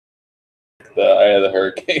The eye of the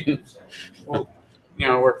hurricane. Well, you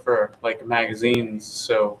know, I work for like magazines,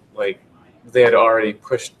 so like they had already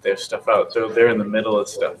pushed their stuff out, so they're in the middle of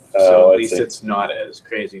stuff. So Oh, at I least see. it's not as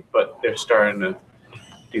crazy, but they're starting to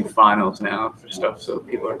do finals now for stuff, so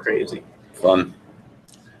people are crazy. Fun.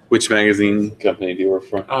 Which magazine company do you work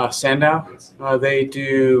for? Sandow, they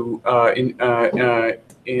do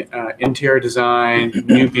interior design,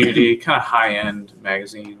 new beauty, kind of high-end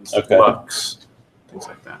magazines, Okay. Lux, things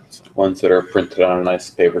like that. So, Ones that are printed on a nice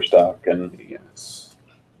paper stock and yes,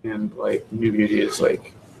 and like new beauty is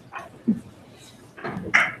like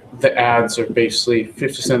the ads are basically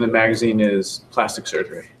 50% of the magazine is plastic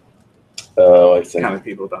surgery. oh, I see. Kind of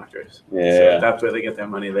people, doctors. Yeah. So that's where they get their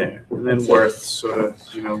money there. And then Worth, sort of,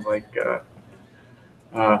 you know, like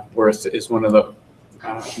Worth is one of the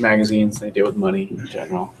magazines they deal with money in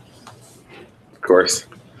general. Of course.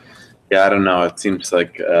 Yeah, I don't know. It seems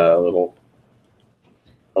like a little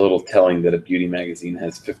telling that a beauty magazine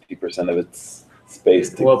has 50% of its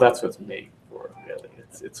space. Well, that's what's made for it, really.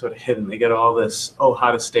 It's sort of hidden. They get all this,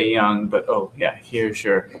 how to stay young, but yeah, here's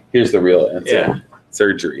the real answer. Yeah.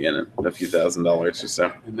 Surgery in it, a few $1,000s or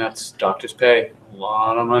so. And that's doctors pay a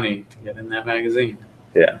lot of money to get in that magazine.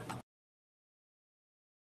 Yeah.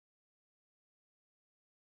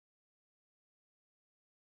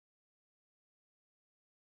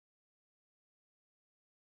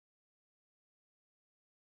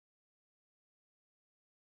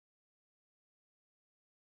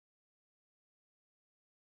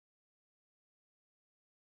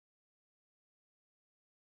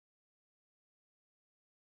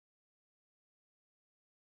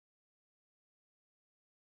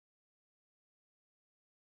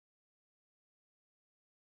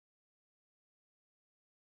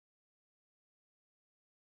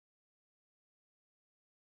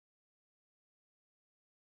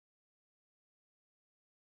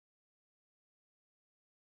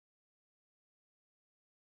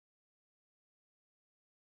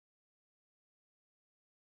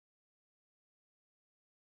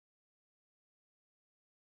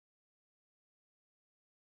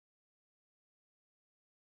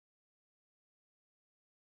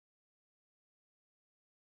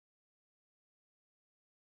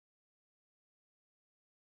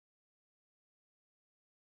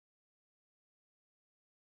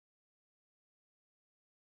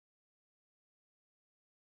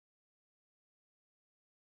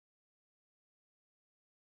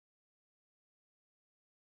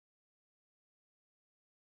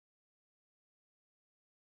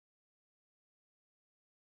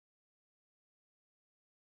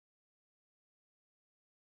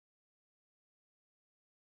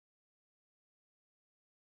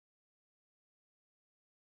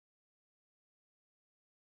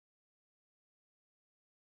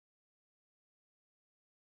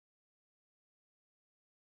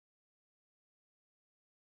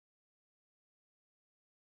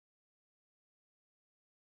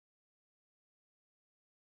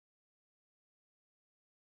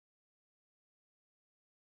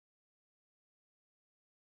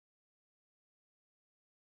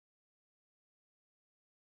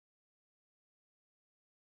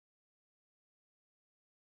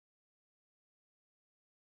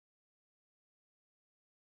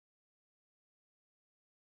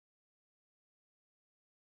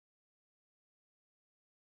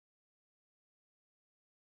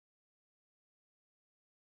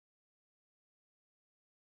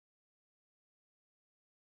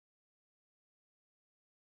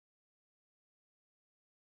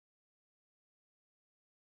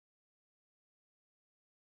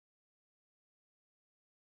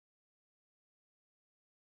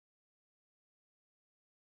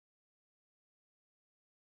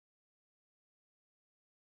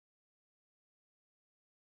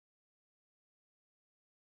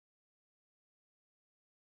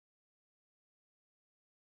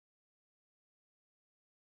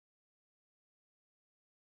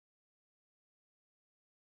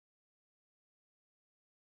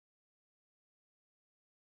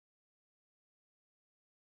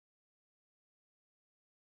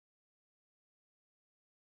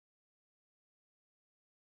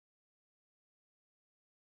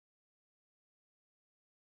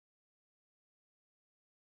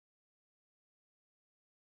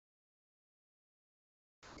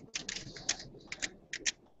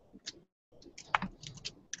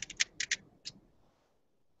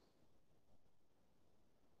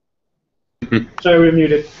 Sorry, we're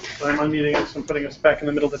muted. So I'm unmuting us and putting us back in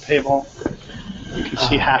the middle of the table. You can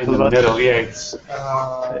see half in of the us. middle, yeah. It's,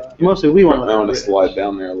 Mostly we want I want to slide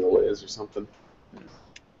down there a little ways or something.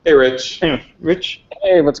 Hey, Rich. Anyway, Rich.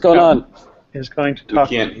 Hey, what's going on? is going to We talk.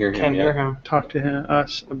 can't hear him Can't yet. hear him. Talk to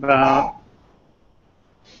us about.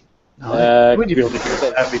 No, would you be able to do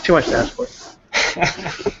that? That'd be too much to ask for.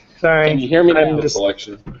 Sorry. Can you hear me I'm now? just,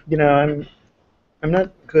 Selection. you know, I'm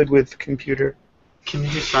not good with computer. Can you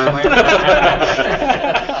do sign language?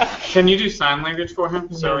 Can you do sign language for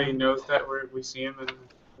him so he knows that we see him and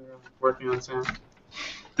we're working on sound?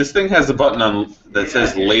 This thing has a button on that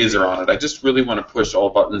says laser on it. I just really want to push all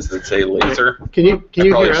buttons that say laser. Can you I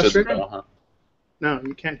hear probably us, shouldn't, Rick? though, huh? No,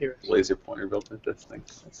 you can't hear us. Laser pointer built into this thing.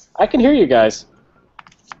 I can hear you guys.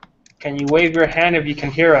 Can you wave your hand if you can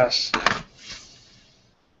hear us?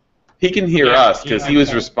 He can hear Yeah, us because yeah. he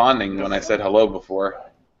was responding when I said hello before.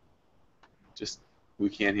 Just we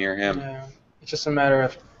can't hear him. Yeah. It's just a matter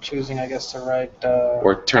of choosing, I guess, the right.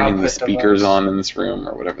 Or turning the output speakers device. on in this room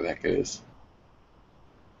or whatever the heck it is.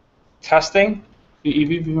 Testing.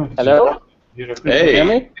 Hello? Can you hear Hey,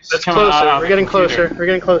 me? That's closer. We're getting closer. We're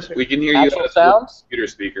getting closer. we can hear you Actual as sounds? computer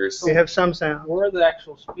speakers. We have some sound Where are the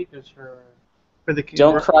actual speakers for? for the.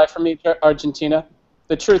 Don't cry for me, Argentina.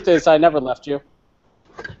 The truth is, I never left you.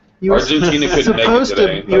 You were Argentina couldn't make it supposed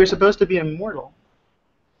today, to. You were but- supposed to be immortal.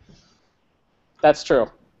 That's true.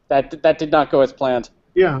 That did not go as planned.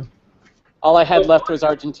 Yeah. All I had left was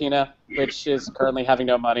Argentina, which is currently having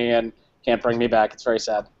no money and can't bring me back. It's very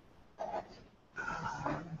sad.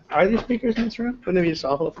 Are there speakers in this room? Wouldn't it be just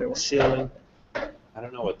awful if there were? Ceiling. I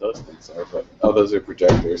don't know what those things are, but those are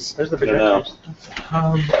projectors. There's the I don't know.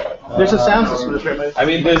 projectors. There's a sound system in this room. I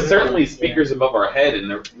mean, there's certainly speakers above our head in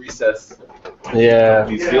the recess. Yeah.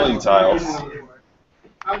 These ceiling tiles.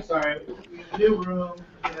 I'm sorry. New room.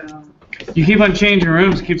 Yeah. You keep on changing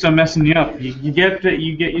rooms, it keeps on messing you up. You get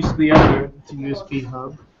used to the other. It's a USB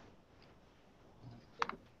hub.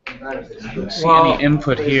 I don't see any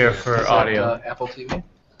input here for audio. Apple TV?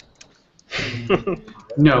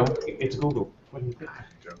 No, it's Google. What do you think?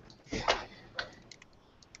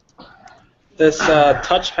 This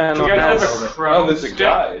touch Do panel you guys have has. a Chrome there's a stick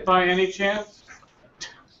guide. by any chance?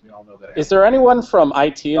 We all know that. Is there anyone from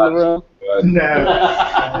IT in the room?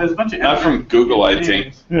 No. There's a bunch of Not from Google, I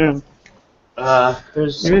think. Yeah.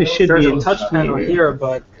 There's There really should there's be a in touch panel here. here,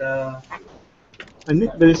 but But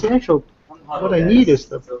it's the actual. What I need is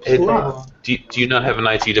the plug. Do you not have an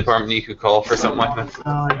IT department you could call for something like this?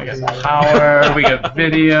 I got power, we got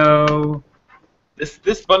video.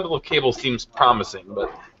 This bundle of cables seems promising,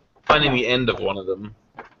 but finding the end of one of them.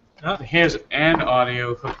 Here's an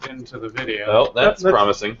audio hooked into the video. Well, that's Let's-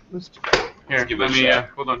 promising. Here, give it a let me, shot.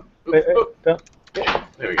 hold on. Wait, wait, don't.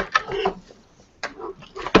 There we go.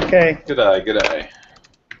 Okay. Good eye, good eye.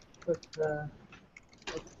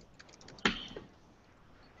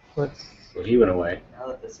 Let's. Well, he went away.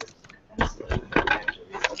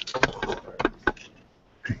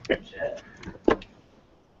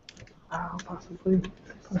 Oh, possibly.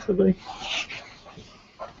 Possibly.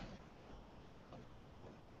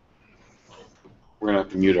 We're gonna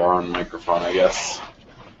have to mute our own microphone, I guess.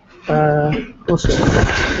 We'll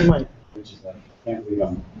see. We might. Which is like, I can't believe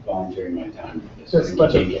I'm volunteering my time for this. Just a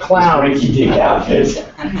bunch of clowns. Ranky dick outfits.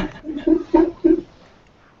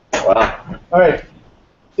 Wow. All right.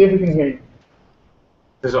 See if we can hear you.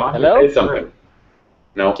 There's audio. Hello? Say something.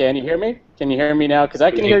 No. Can you hear me? Can you hear me now? Because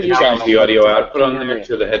I can hear you change guys. the audio output on Can you hear there me?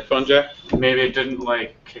 to the headphone jack. Maybe it didn't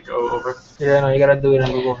like kick over. yeah, no, you gotta do it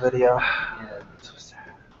in Google Video.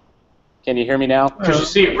 Can you hear me now? Because you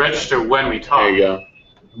see it register when we talk. There you go.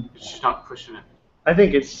 It's just not pushing it. I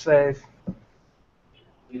think it's safe.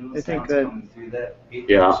 I think that.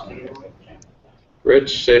 Yeah.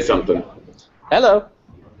 Rich, say something. Hello?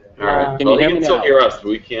 All right. Can Well, you he hear me can still now? hear us, but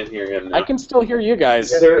we can't hear him now. I can still hear you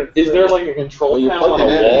guys. Is there like a control Well, you panel on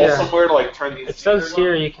plugged a it in. wall Yeah. somewhere to like turn these? It says speakers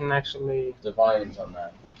here on? you can actually The volume's on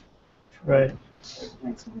that. Right.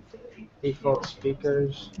 default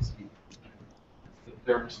speakers.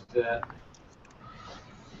 The thermostat.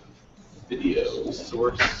 Video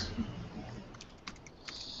source.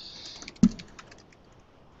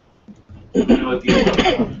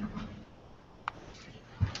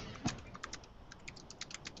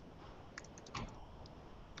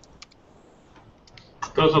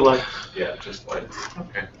 Those are like, Yeah, just lights.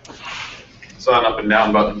 Okay. Saw an up and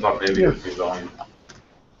down button, thought maybe it would be volume.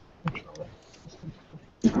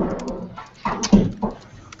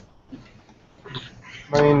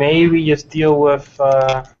 I mean, maybe just deal with.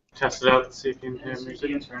 test it out and see if you can hear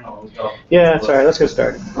music. Yeah, that's all right. Let's get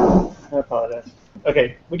started. I apologize.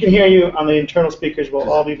 Okay, we can hear you on the internal speakers.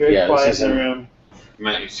 We'll all be very Yeah, this quiet is in the a- room.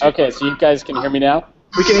 Might use Okay, so you guys can hear me now?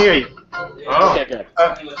 We can hear you. Oh, Okay, good.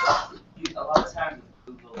 A lot of times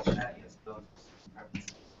Google Chat is those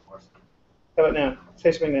preferences, of course. How about now?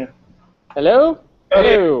 Say something now. Hello?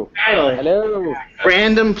 Hello. Finally. Hello.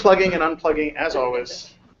 Random plugging and unplugging, as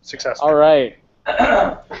always, successful. All right.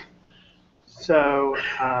 So,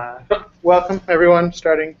 welcome everyone.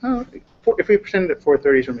 Starting. If we pretend at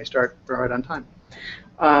 4:30 is when we start, we're right on time.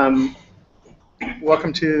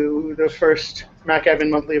 Welcome to the first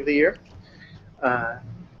MacAdmin Monthly of the year.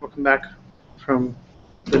 Welcome back from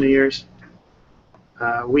the New Year's.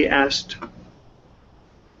 We asked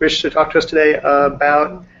Rich to talk to us today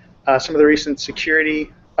about some of the recent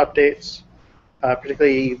security updates,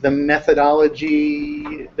 particularly the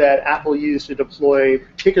methodology that Apple used to deploy,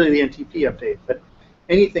 particularly the NTP update. But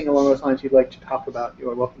anything along those lines you'd like to talk about, you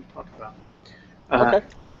are welcome to talk about. Okay.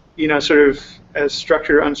 You know, sort of as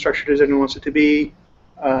structured or unstructured as everyone wants it to be.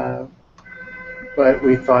 But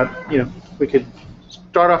we thought, you know, we could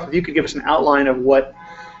start off if you could give us an outline of what,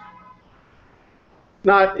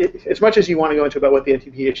 not as much as you want to go into about what the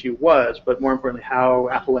NTP issue was, but more importantly, how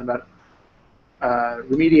Apple went about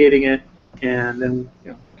remediating it, and then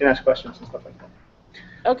you can ask questions and stuff like that.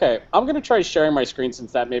 Okay. I'm going to try sharing my screen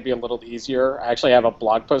since that may be a little easier. I actually have a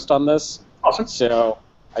blog post on this. Awesome. So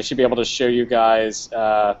I should be able to show you guys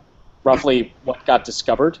roughly what got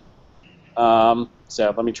discovered. So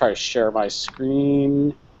let me try to share my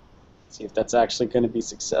screen. See if that's actually going to be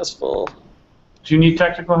successful. Do you need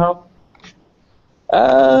technical help?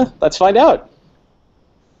 Let's find out.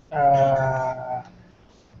 Uh,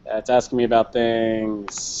 It's asking me about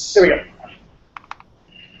things. There we go.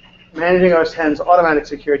 Managing OS X's automatic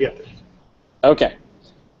security updates. Okay.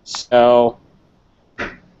 So,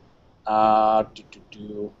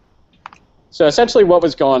 so essentially what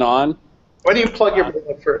was going on. Why don't you plug your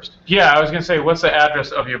blog first? yeah, I was going to say, what's the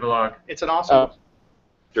address of your blog? It's an awesome.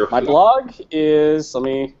 My blog is, let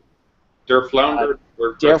me, Derflounder.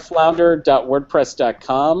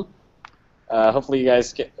 dareflounder.wordpress.com. Hopefully you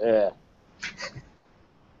guys get, it's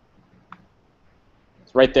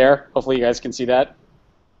right there. Hopefully you guys can see that.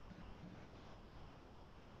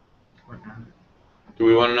 Do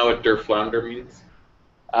we want to know what Derflounder means?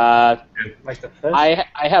 Like the fish? I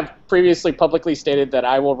have previously publicly stated that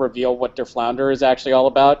I will reveal what Derflounder is actually all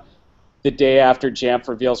about the day after Jamf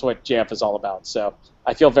reveals what Jamf is all about. So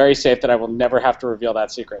I feel very safe that I will never have to reveal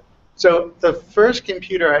that secret. So the first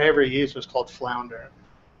computer I ever used was called Flounder,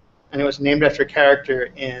 and it was named after a character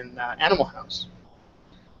in Animal House.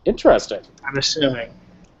 Interesting. I'm assuming.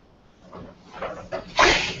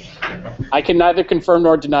 I can neither confirm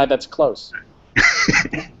nor deny that's close.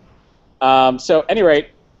 So, at any rate,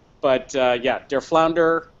 but yeah,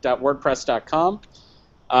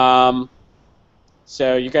 derflounder.wordpress.com.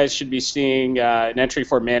 So you guys should be seeing an entry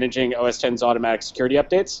for managing OS X's automatic security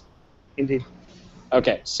updates. Indeed.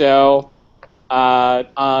 Okay, so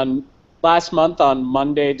on last month, on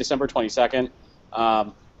Monday, December 22nd,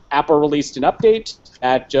 Apple released an update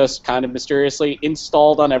that just kind of mysteriously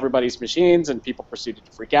installed on everybody's machines, and people proceeded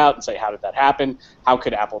to freak out and say, how did that happen? How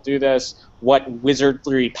could Apple do this? What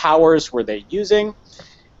wizardry powers were they using?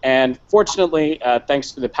 And fortunately,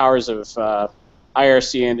 thanks to the powers of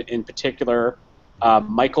IRC and in particular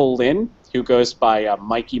Michael Lin, who goes by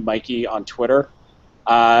Mikey on Twitter,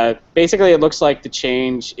 basically it looks like the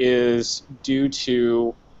change is due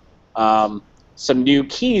to some new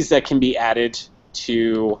keys that can be added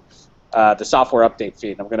to the software update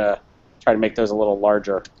feed. I'm going to try to make those a little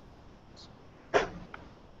larger.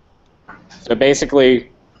 So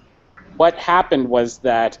basically, what happened was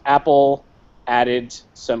that Apple added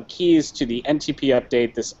some keys to the NTP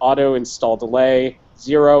update, this auto install delay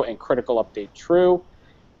 0 and critical update true.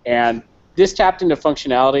 And this tapped into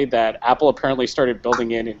functionality that Apple apparently started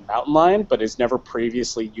building in Mountain Lion, but has never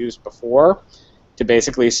previously used before, to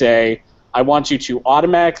basically say, I want you to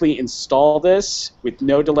automatically install this with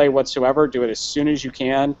no delay whatsoever, do it as soon as you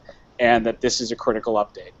can, and that this is a critical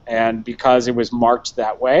update. And because it was marked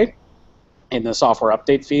that way in the software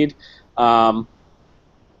update feed,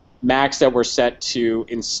 Macs that were set to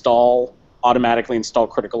automatically install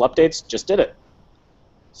critical updates just did it.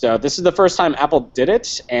 So this is the first time Apple did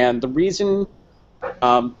it, and the reason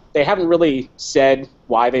they haven't really said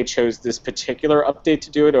why they chose this particular update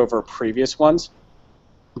to do it over previous ones.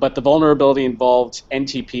 But the vulnerability involved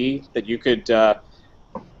NTP, that you could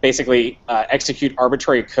basically execute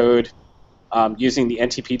arbitrary code using the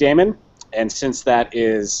NTP daemon. And since that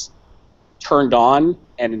is turned on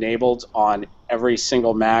and enabled on every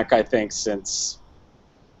single Mac, I think, since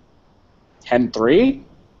 10.3,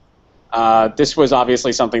 this was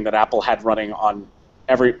obviously something that Apple had running on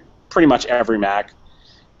pretty much every Mac.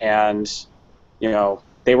 And,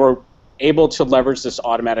 they were able to leverage this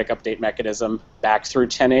automatic update mechanism back through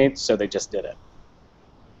 10.8, so they just did it.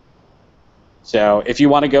 So if you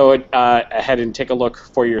want to go ahead and take a look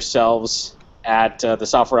for yourselves at the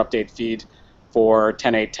software update feed for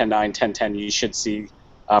 10.8, 10.9, 10.10, you should see,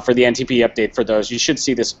 for the NTP update for those, you should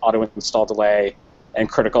see this auto install delay and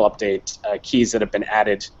critical update keys that have been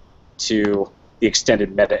added to the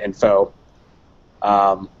extended meta info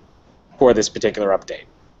for this particular update.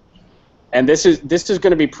 And this is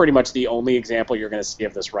going to be pretty much the only example you're going to see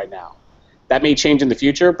of this right now. That may change in the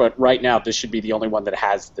future, but right now this should be the only one that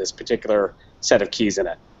has this particular set of keys in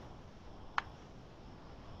it.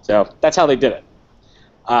 So that's how they did it.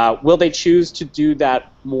 Will they choose to do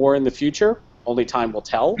that more in the future? Only time will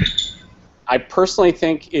tell. I personally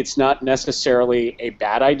think it's not necessarily a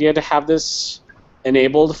bad idea to have this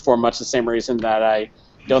enabled for much the same reason that I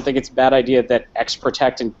don't think it's a bad idea that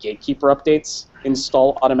Xprotect and Gatekeeper updates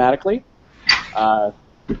install automatically.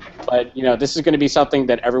 But this is going to be something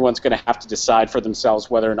that everyone's going to have to decide for themselves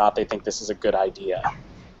whether or not they think this is a good idea.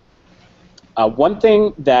 One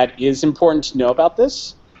thing that is important to know about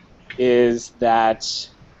this is that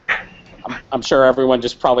I'm sure everyone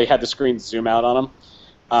just probably had the screen zoom out on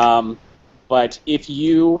them. But if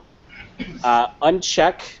you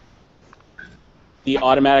uncheck the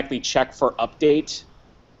automatically check for update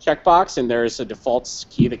checkbox, and there's a default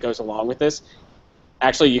key that goes along with this.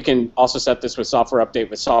 Actually, you can also set this with software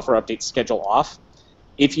update schedule off.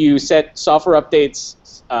 If you set software updates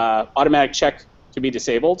automatic check to be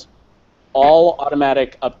disabled, all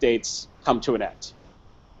automatic updates come to an end.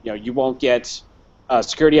 You won't get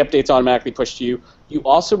security updates automatically pushed to you. You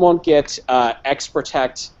also won't get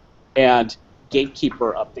Xprotect and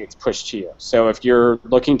Gatekeeper updates pushed to you. So if you're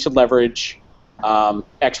looking to leverage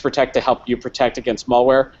Xprotect to help you protect against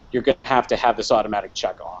malware, you're going to have this automatic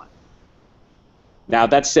check on. Now,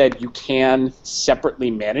 that said, you can separately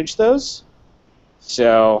manage those.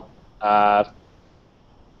 So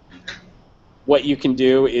what you can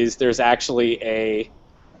do is there's actually a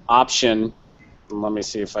option. Let me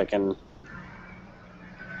see if I can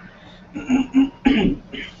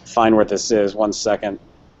find where this is. 1 second.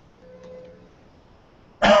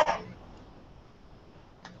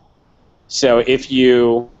 So if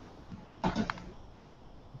you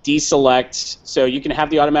deselect, so you can have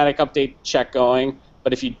the automatic update check going,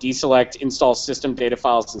 but if you deselect install system data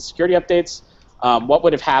files and security updates, what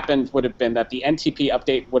would have happened would have been that the NTP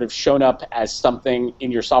update would have shown up as something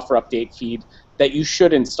in your software update feed that you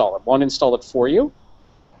should install. It won't install it for you,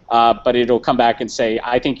 but it'll come back and say,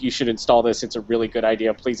 I think you should install this. It's a really good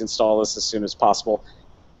idea. Please install this as soon as possible.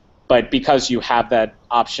 But because you have that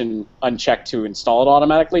option unchecked to install it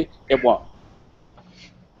automatically, it won't.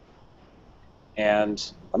 And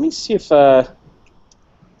let me see if there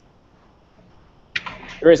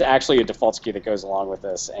is actually a defaults key that goes along with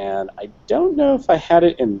this. And I don't know if I had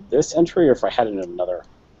it in this entry or if I had it in another.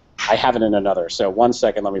 I have it in another. So 1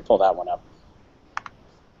 second, let me pull that one up.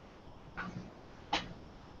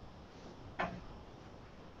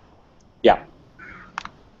 Yeah.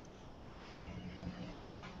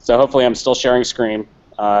 So hopefully I'm still sharing screen.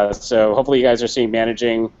 So hopefully you guys are seeing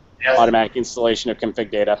managing automatic installation of config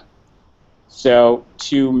data. So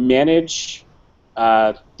to manage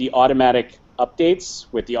the automatic updates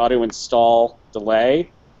with the auto install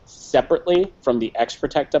delay separately from the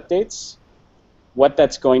Xprotect updates, what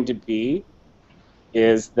that's going to be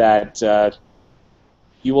is that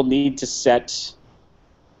you will need to set.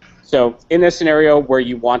 So in this scenario where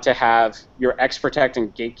you want to have your Xprotect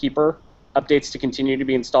and Gatekeeper updates to continue to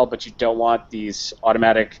be installed, but you don't want these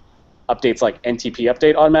automatic updates like NTP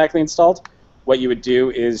update automatically installed, what you would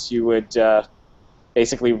do is you would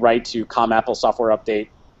basically write to ComApple software update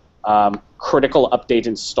critical update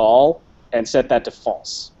install and set that to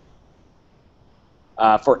false.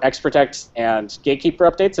 For Xprotect and Gatekeeper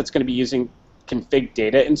updates, it's going to be using config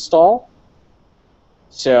data install.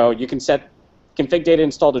 So you can set config data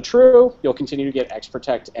install to true, you'll continue to get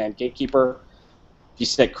Xprotect and Gatekeeper. If you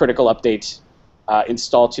set critical update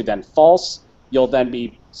install to then false, you'll then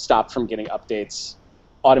be stopped from getting updates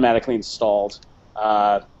automatically installed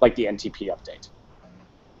like the NTP update.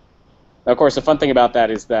 Now, of course, the fun thing about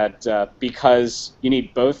that is that because you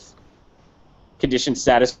need both conditions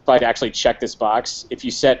satisfied to actually check this box, if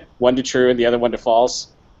you set one to true and the other one to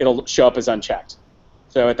false, it'll show up as unchecked.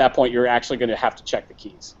 So at that point, you're actually going to have to check the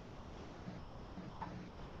keys.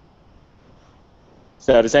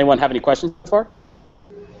 So does anyone have any questions so far?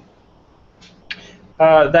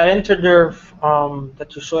 That integer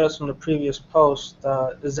that you showed us from the previous post,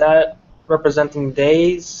 is that representing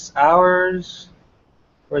days, hours,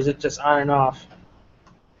 or is it just on and off?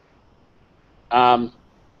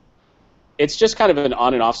 It's just kind of an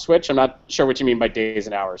on and off switch. I'm not sure what you mean by days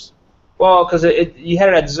and hours. Well, because you had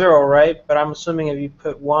it at 0, right? But I'm assuming if you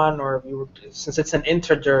put 1 or if you were, since it's an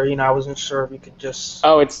integer, I wasn't sure if you could just.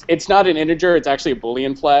 Oh, it's not an integer. It's actually a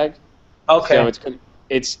Boolean flag. Okay. So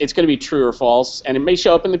it's going to be true or false, and it may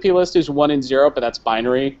show up in the P list as 1 and 0, but that's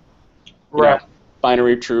binary. Right.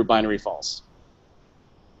 Binary true, binary false.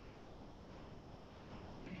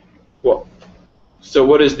 Well, so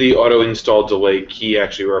what does the auto install delay key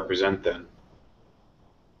actually represent then?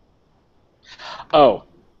 Oh.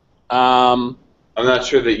 I'm not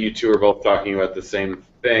sure that you two are both talking about the same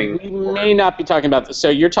thing. We may not be talking about this. So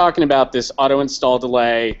you're talking about this auto install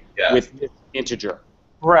delay with this integer.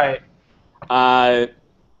 Right.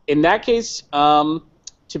 In that case,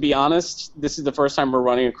 to be honest, this is the first time we're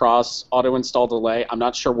running across auto install delay. I'm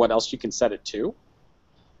not sure what else you can set it to.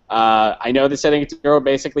 I know that setting it to 0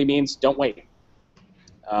 basically means don't wait.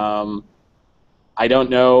 I don't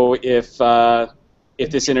know if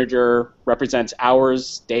this integer represents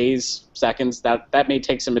hours, days, seconds. That may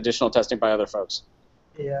take some additional testing by other folks.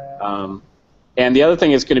 Yeah. And the other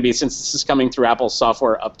thing is going to be, since this is coming through Apple's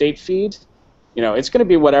software update feed, it's going to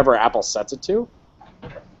be whatever Apple sets it to.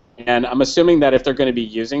 And I'm assuming that if they're going to be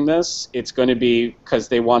using this, it's going to be because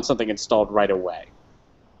they want something installed right away.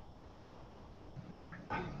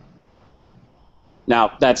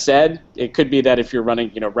 Now, that said, it could be that if you're running,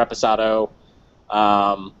 Reposado,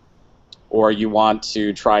 or you want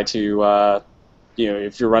to try to,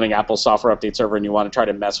 if you're running Apple software update server and you want to try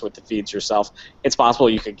to mess with the feeds yourself, it's possible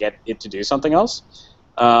you could get it to do something else.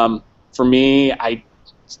 For me,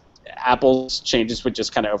 Apple's changes would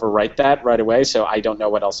just kind of overwrite that right away, so I don't know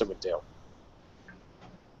what else it would do.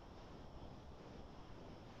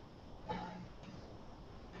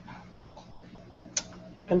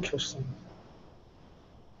 Interesting.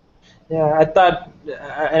 Yeah, I thought,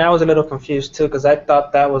 and I was a little confused too, because I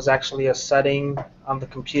thought that was actually a setting on the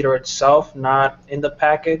computer itself, not in the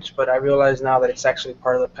package, but I realize now that it's actually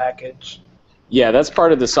part of the package. Yeah, that's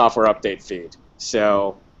part of the software update feed.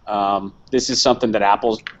 So this is something that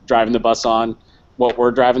Apple's driving the bus on. What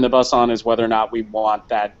we're driving the bus on is whether or not we want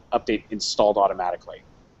that update installed automatically.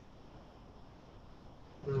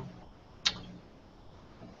 Mm.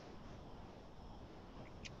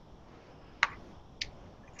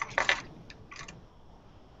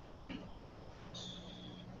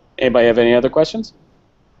 Anybody have any other questions?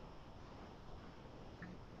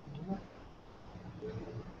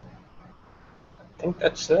 I think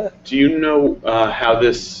that's it. Do you know how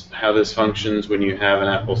this functions when you have an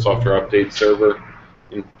Apple software update server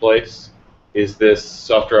in place? Is this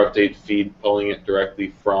software update feed pulling it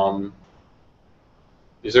directly from?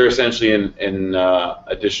 Is there essentially an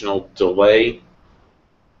additional delay?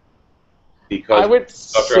 Because I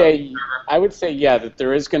would say yeah, that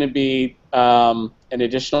there is going to be an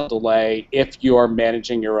additional delay if you are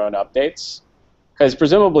managing your own updates. Because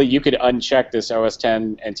presumably you could uncheck this OS X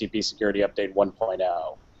NTP Security Update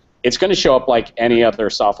 1.0. It's going to show up like any other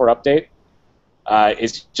software update.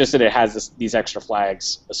 It's just that it has these extra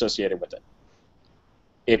flags associated with it.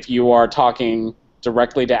 If you are talking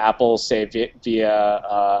directly to Apple, say via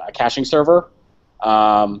a caching server,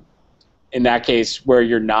 in that case where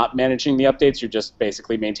you're not managing the updates, you're just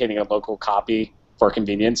basically maintaining a local copy for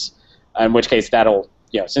convenience, in which case that'll,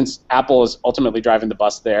 since Apple is ultimately driving the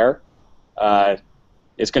bus there,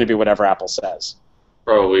 it's going to be whatever Apple says.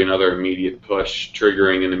 Probably another immediate push,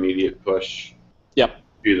 triggering an immediate push. Yep.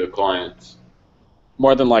 To the clients.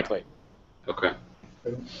 More than likely. Okay.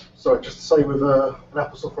 So just to say, with an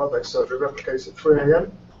Apple software update server, it replicates at 3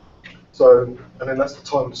 a.m. So, and then that's the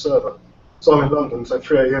time of the server. So I'm in London, so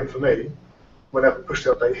 3 a.m. for me. When Apple pushed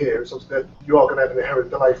the update here, it's obviously you are going to have an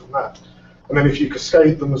inherent delay from that. And then if you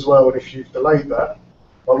cascade them as well, and if you've delayed that,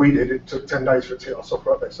 like we did, it took 10 days for it to hit our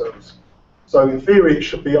software update servers. So in theory, it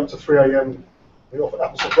should be up to 3 a.m. off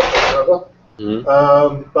Apple software update server.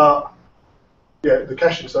 Mm-hmm. But yeah, the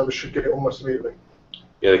caching server should get it almost immediately.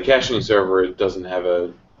 Yeah, the caching server doesn't have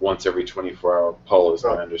a once every 24-hour pull, is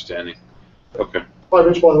my Right. understanding. Okay.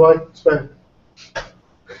 5-inch, by the way, it's Ben.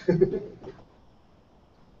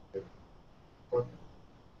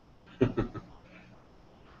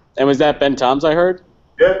 And was that Ben Toms I heard?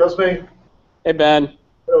 Yeah, that's me. Hey Ben,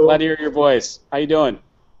 Hello. glad to hear your voice. How you doing?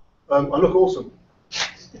 I look awesome.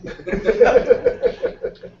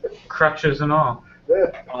 Crutches and all.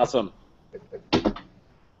 Yeah. Awesome.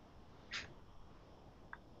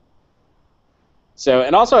 So,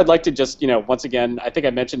 and also I'd like to just, once again, I think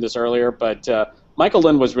I mentioned this earlier, but Michael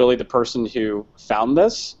Lynn was really the person who found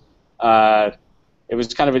this. It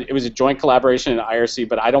was it was a joint collaboration in IRC,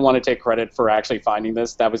 but I don't want to take credit for actually finding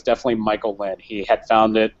this. That was definitely Michael Lynn. He had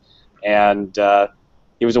found it, and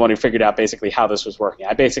he was the one who figured out basically how this was working.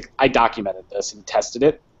 I documented this and tested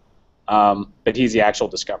it. but he's the actual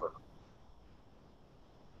discoverer.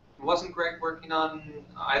 Wasn't Greg working on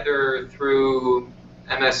either through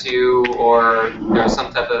MSU or there's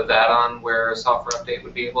some type of add-on where a software update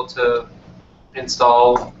would be able to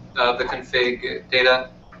install the config data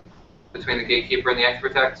between the gatekeeper and the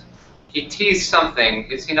XProtect? He teased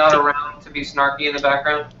something. Is he not around to be snarky in the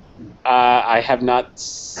background? I have not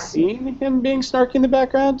seen him being snarky in the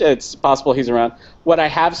background. It's possible he's around. What I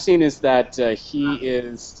have seen is that he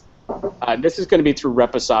is, this is going to be through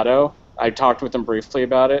Reposado. I talked with him briefly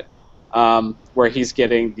about it, where he's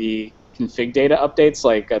getting the config data updates,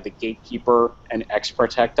 like the gatekeeper and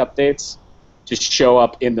XProtect updates, to show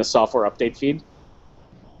up in the software update feed.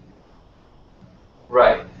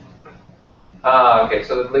 Right. Okay,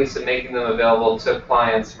 so at least making them available to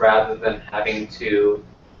clients rather than having to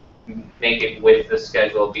make it with the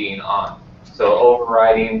schedule being on. So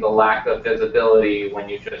overriding the lack of visibility when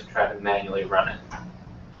you just try to manually run it.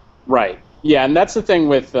 Right. Yeah, and that's the thing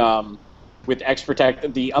with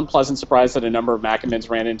XProtect, the unpleasant surprise that a number of MacAdmins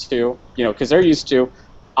ran into, because they're used to,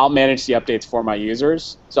 I'll manage the updates for my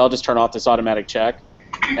users, so I'll just turn off this automatic check.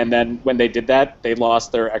 And then when they did that, they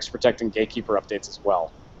lost their XProtect and Gatekeeper updates as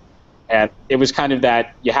well. And it was kind of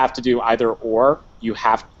that you have to do either or. You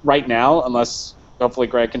have, right now, unless hopefully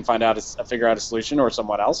Greg can figure out a solution or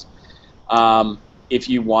someone else, if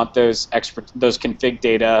you want those config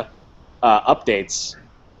data updates,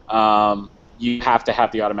 you have to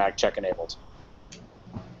have the automatic check enabled.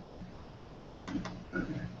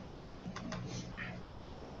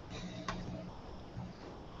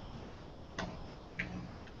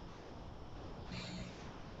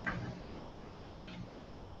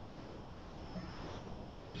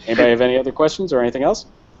 Anybody have any other questions or anything else?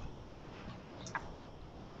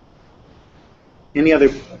 Any other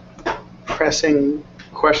pressing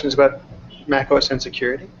questions about macOS and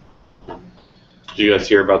security? Did you guys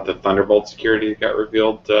hear about the Thunderbolt security that got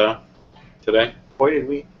revealed today? Boy, did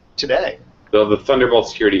we today. The Thunderbolt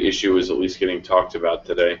security issue is at least getting talked about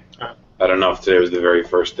today. I don't know if today was the very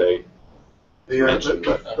first day. The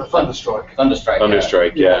Thunderstrike.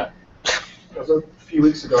 Thunderstrike, yeah. That was a few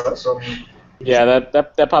weeks ago. That's Yeah,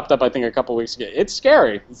 that popped up, I think, a couple weeks ago. It's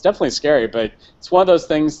scary. It's definitely scary, but it's one of those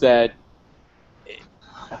things that,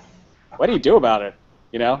 what do you do about it?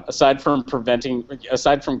 Aside from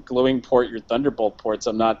gluing port your Thunderbolt ports,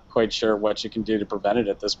 I'm not quite sure what you can do to prevent it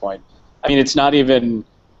at this point. I mean, it's not even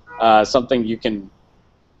something you can.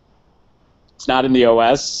 It's not in the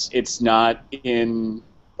OS. It's not in.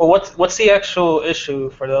 Well, what's the actual issue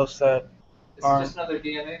for those that Is it just another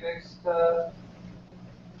DNA-based?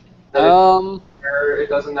 Where it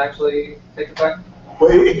doesn't actually take effect?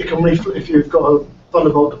 Well, it can if you've got a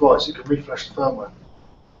Thunderbolt device, you can refresh the firmware.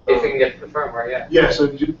 If you can get to the firmware, yeah. Yeah, so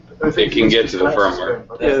I think It can get to the firmware.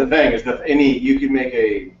 That's the thing, is that you can make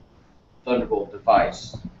a Thunderbolt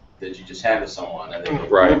device that you just hand to someone and they can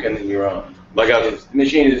Right. hook in your own. Like The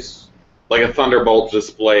machine is like a Thunderbolt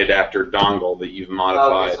display adapter dongle that you've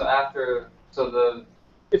modified. Okay, so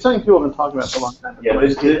It's something people have been talking about for a long time. yeah.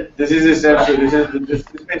 This is essentially this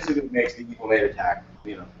basically makes the evil maid attack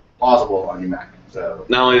plausible on your Mac. So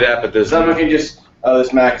Not only that, but there's someone can just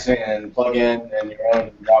this Mac is and plug in and your own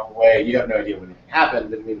and walk away. You have no idea what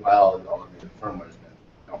happened, and meanwhile all of the firmware has been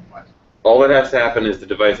compromised. all that has to happen is the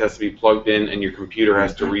device has to be plugged in and your computer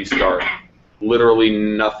has to restart. Literally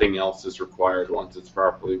nothing else is required once it's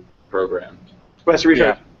properly programmed. Well, that's a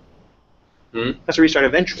restart. Hmm? That's a restart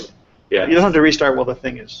eventually. Yeah. You don't have to restart while the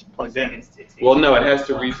thing is plugged in. Well, no, it has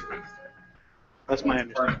to restart. That's my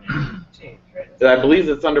understanding. I believe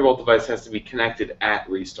the Thunderbolt device has to be connected at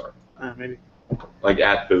restart, Maybe. like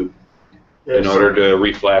at boot, Yeah, in so order to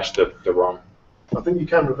reflash the ROM. I think you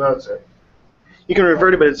can revert it. You can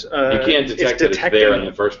revert it, but it's You can't detect that it's there in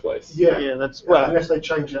the first place. Yeah, that's Well, well. unless they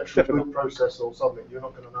change the actual difficult. boot process or something, you're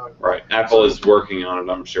not going to know. Right. Apple is working on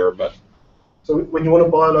it, I'm sure, but So when you want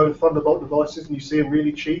to buy a load of Thunderbolt devices and you see them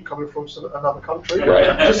really cheap coming from another country,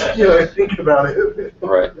 Right. just think about it.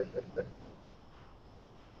 right.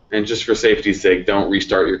 And just for safety's sake, don't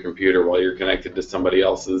restart your computer while you're connected to somebody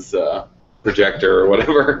else's projector or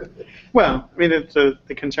whatever. Well, I mean, the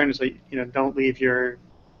concern is that don't leave your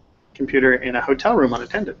computer in a hotel room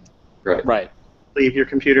unattended. Right. Right. Leave your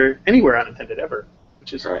computer anywhere unattended ever,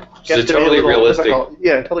 which is Right. gets It's to be a totally little realistic. difficult.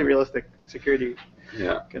 Yeah, totally realistic security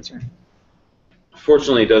Yeah. concern.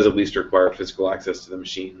 Fortunately, it does at least require physical access to the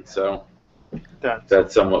machine, so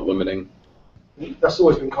that's somewhat limiting. That's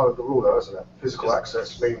always been kind of the rule, though, isn't it? Physical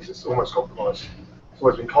access means it's almost compromised. It's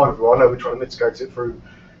always been kind of the rule. I know we're trying to mitigate it through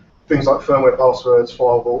things like firmware passwords,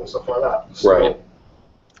 firewall, and stuff like that. So Right.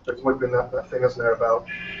 there's always been that thing, isn't there, about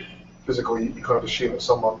physical, you kind of assume that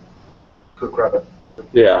someone could grab it.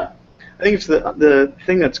 Yeah. I think it's the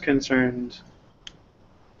thing that's concerned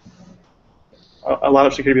a lot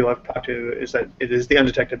of security people I've talked to is that it is the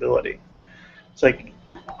undetectability. It's like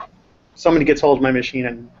somebody gets hold of my machine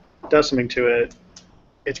and does something to it,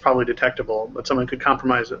 it's probably detectable, but someone could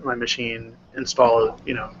compromise my machine, install,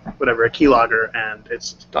 whatever, a keylogger, and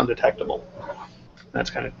it's undetectable.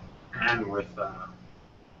 That's kind of... And with,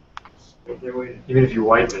 even if you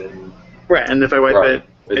wipe it. Right, and if I wipe it,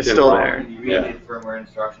 it's still there. You read the firmware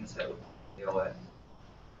instructions that would deal with.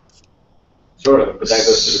 Sort of, but that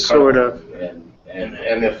goes to the Sort kernel. of.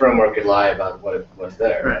 And the firmware could lie about what's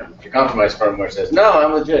there. Right. If your compromised firmware says, no,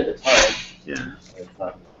 I'm legit, it's fine. Yeah. It's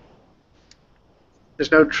not.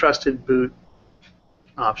 There's no trusted boot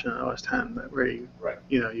option in OS 10 where you, Right.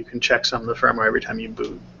 You can check some of the firmware every time you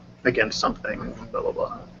boot against something, blah, blah,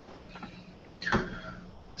 blah.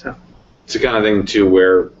 So. It's the kind of thing, too,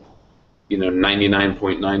 where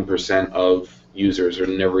 99.9% of users are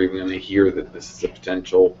never even going to hear that this is a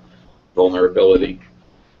potential vulnerability.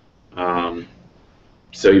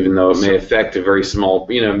 So even though it may affect a very small,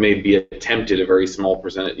 may be attempted a very small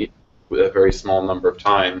percentage, a very small number of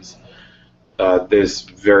times, there's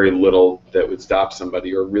very little that would stop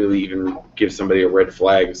somebody or really even give somebody a red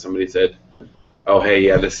flag if somebody said, oh, hey,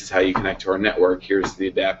 yeah, this is how you connect to our network. Here's the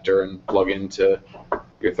adapter and plug into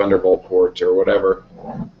your Thunderbolt port or whatever,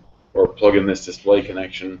 or plug in this display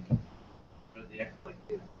connection.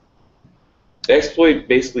 The exploit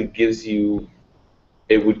basically gives you,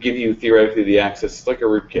 it would give you theoretically the access, it's like a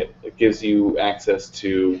rootkit. It gives you access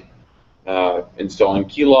to installing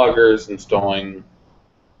keyloggers, installing...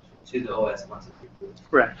 To the OS once it's rebooted.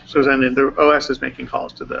 Right. So then the OS is making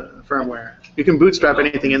calls to the firmware. You can bootstrap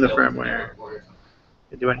anything in the firmware.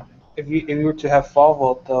 You do anything. If you were to have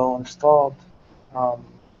FallVault though installed,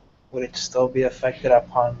 would it still be affected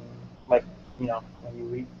upon when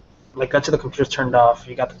you let's say the computer's turned off,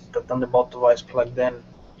 you got the Thunderbolt device plugged in,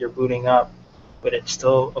 you're booting up, would it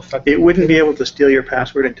still affect? It wouldn't be able to steal your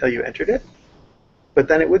password until you entered it, but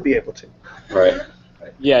then it would be able to. Right.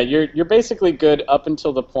 Yeah, you're basically good up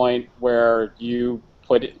until the point where you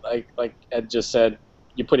put it like Ed just said,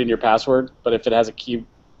 you put in your password. But if it has a key,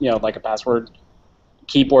 like a password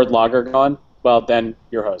keyboard logger gone, well then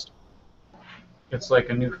you're hosed. It's like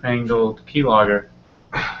a newfangled keylogger.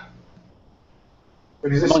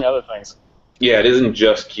 Among other things. Yeah, it isn't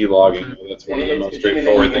just key logging. That's one of the most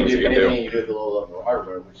straightforward things you can do. You do with a little level of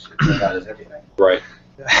hardware, which that is everything. Right.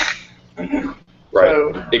 Right.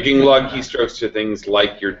 So, it can log keystrokes to things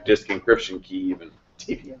like your disk encryption key, even.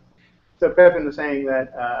 TPM. So Pepin was saying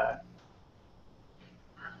that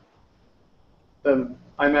the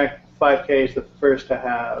iMac 5K is the first to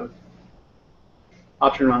have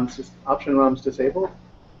option ROMs disabled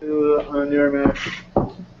on a newer Mac.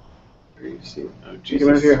 Where do you see it? Oh, you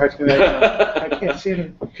want to hear hard to I can't see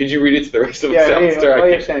it. Could you read it to the rest of the Yeah, sound? while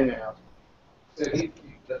you're saying that. So the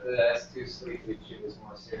S2 sleep issue is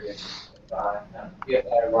more serious. If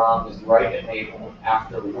that ROM is write-enabled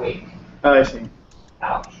after wait, Oh, I see.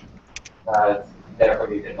 ouch.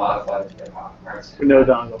 Therefore, you can modify the parts. No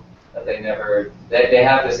dongle. But they never, they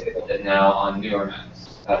have disabled it now on newer Macs.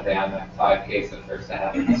 They have that 5K so first to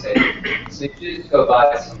have it disabled. So you should just go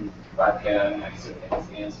buy some 5K Macs if that's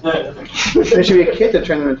the answer. There should be a kit to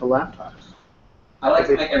turn them into laptops. I like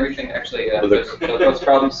to make everything actually those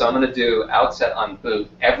problems. So I'm going to do outset on boot.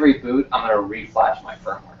 Every boot, I'm going to reflash my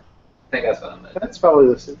firmware. I think that's what I'm going to do. That's probably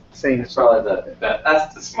the same. That's probably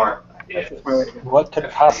that's the smart idea. What could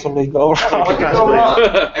possibly go wrong? What could go wrong?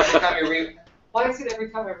 Every time you reboot. Well, I said every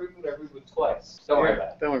time I reboot twice. Don't worry about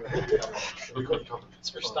it. Don't worry about it. It's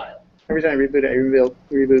for style. Every time I reboot it, I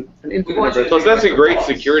reboot an infinite number of Plus, that's a things. great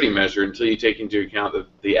security measure until you take into account that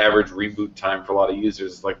the average reboot time for a lot of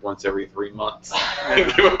users is like once every 3 months.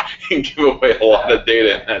 You can give away a lot of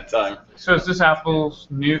data in that time. So is this Apple's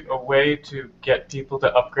a way to get people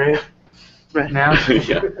to upgrade Right. now?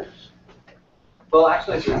 Yeah. Well,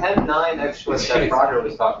 actually, the 10.9 exploit that Roger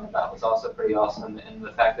was talking about was also pretty awesome, and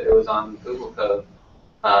the fact that it was on Google Code,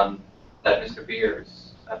 that Mr.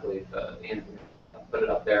 Beers, I believe, Ian put it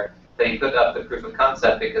up there. That he put up the proof of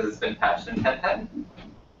concept because it's been patched in 10.10.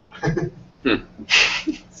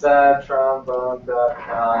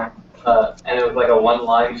 Sadtrombone.com, and it was like a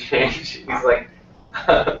one-line change. He's like,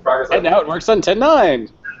 progress. And now it works on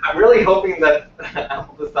 10.9. I'm really hoping that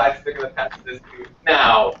Apple decides they're going to patch this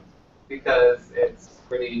now, because it's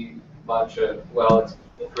pretty much it's a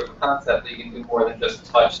proof of concept that you can do more than just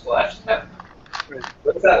touch/temp. Right.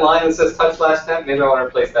 What's that line that says touch/temp? Maybe I want to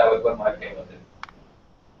replace that with what my payload is.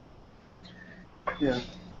 Yeah.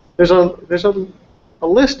 There's a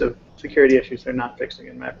list of security issues they're not fixing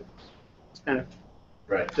in Mac. It's kind of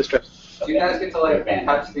Right. distress. Do you guys get to like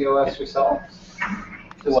patch the OS yourself?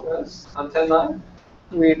 Just on 10.9?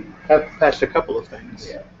 We have patched a couple of things.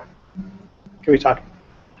 Yeah. Can we talk?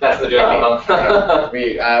 That's the job.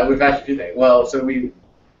 We've patched a few things. Well, so the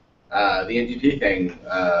NTP thing,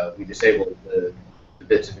 we disabled the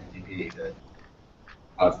bits of NTP that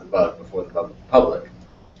caused the bug before the bug was public.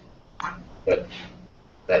 But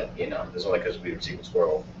that, that's only because we received a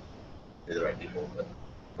squirrel to the right people. But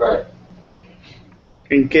Right.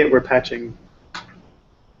 In Git, we're patching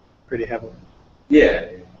pretty heavily. yeah,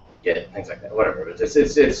 things like that. Whatever.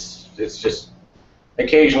 It's just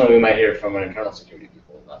occasionally we might hear from an internal security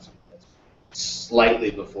people, not something that's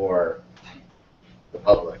slightly before the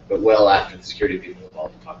public, but well after the security people have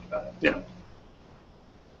all talked about it. Yeah.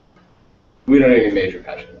 We don't need any major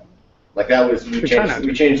patching. Like that was we try not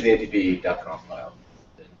to. changed the NTP.conf file.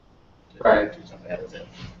 To Right. do something. That was it.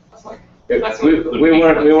 That's We what-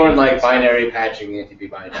 weren't like binary patching the NTP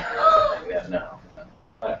binary or something. Yeah, no.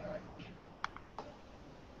 Right.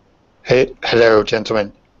 Hey, hello,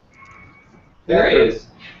 gentlemen. There he is.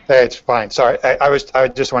 Hey, it's fine. Sorry, I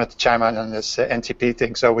just wanted to chime in on this NTP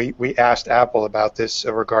thing. So we asked Apple about this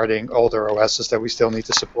regarding older OSs that we still need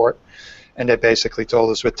to support, and they basically told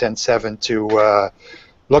us with 10.7 to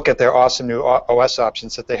look at their awesome new OS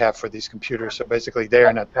options that they have for these computers. So basically, they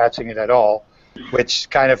are not patching it at all, which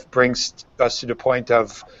kind of brings us to the point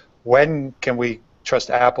of when can we trust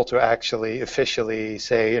Apple to actually officially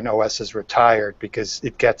say an OS is retired, because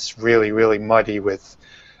it gets really, really muddy with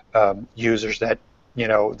users that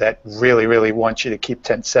that really want you to keep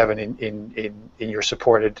 10.7 in your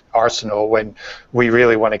supported arsenal when we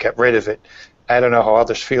really want to get rid of it. I don't know how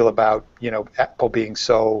others feel about Apple being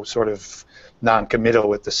so sort of non-committal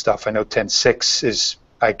with the stuff. I know 10.6 is,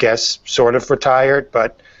 I guess, sort of retired,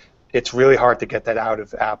 but it's really hard to get that out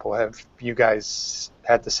of Apple. Have you guys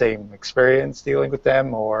had the same experience dealing with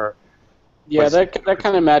them, or? Yeah, that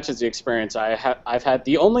kind of matches the experience I've had.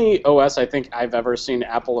 The only OS I think I've ever seen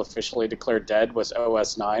Apple officially declare dead was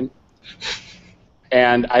OS 9.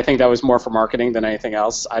 And I think that was more for marketing than anything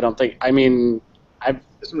else. System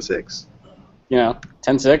 6.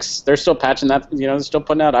 10.6, they're still patching that, they're still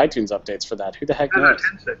putting out iTunes updates for that. Who the heck No, knows?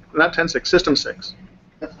 10.6. Not 10.6, System 6.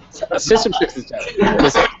 System 6 is dead.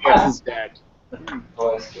 System 6 is dead.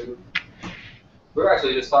 OS 2. We were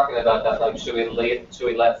actually just talking about that, like, should we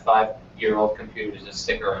let 5-year-old computers just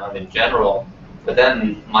stick around in general? But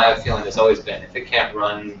then my feeling has always been, if it can't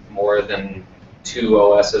run more than 2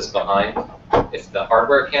 OSs behind, if the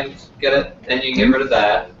hardware can't get it, then you can get rid of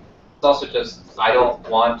that. It's also just, I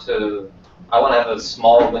want to have as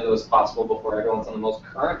small a window as possible before everyone's on the most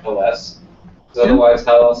current OS, because otherwise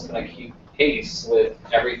how else can I keep pace with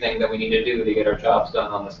everything that we need to do to get our jobs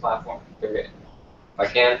done on this platform? Period. If I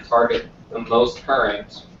can't target the most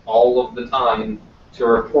current all of the time to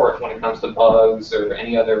report when it comes to bugs or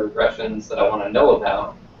any other regressions that I want to know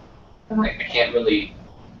about, I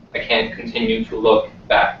can't continue to look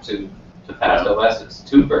back to past OSs.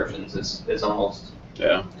 2 versions is almost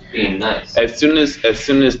being nice. As soon as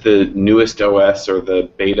the newest OS or the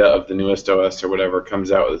beta of the newest OS or whatever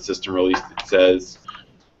comes out with a system release that says,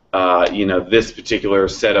 this particular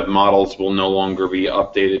set of models will no longer be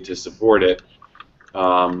updated to support it,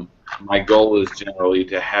 my goal is generally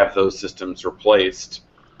to have those systems replaced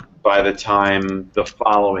by the time the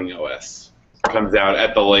following OS comes out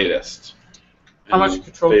at the latest. How much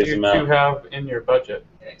control do you have in your budget?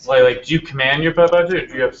 Like, do you command your budget, or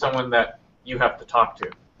do you have someone that you have to talk to?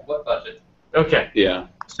 What budget? Okay. Yeah.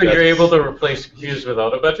 So you're able to replace computers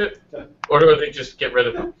without a budget? Or do they just get rid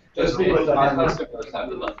of them? Just our customers have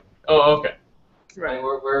the budget. Oh, okay. Right. I mean,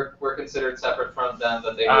 we're considered separate from them,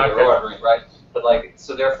 but they do Okay. their ordering, right? But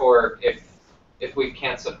so therefore, if we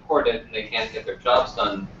can't support it and they can't get their jobs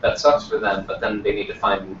done, that sucks for them. But then they need to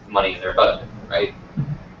find money in their budget, right?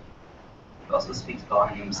 It also speaks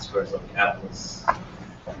volumes towards Apple's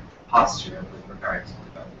posture with regards to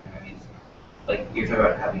development. I mean, you're talking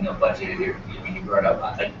about having a budget. You brought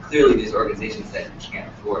up clearly there's organizations that can't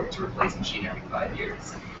afford to replace machine every 5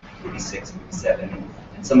 years, maybe 6, maybe 7.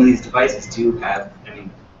 And some of these devices do have,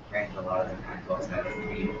 granted a lot of them MacBooks have a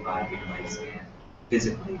 3 to 5 year lifespan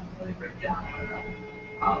physically when they break down.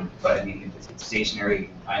 But if it's a stationary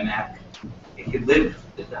iMac, it could live,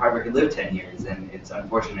 the hardware could live 10 years, and it's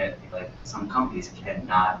unfortunate, some companies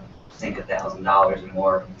cannot sink $1,000 or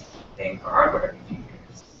more paying for hardware every few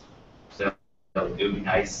years. So it would be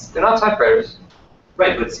nice. They're not typewriters.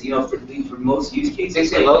 Right, but for most use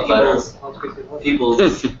cases, They love letters.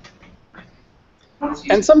 people's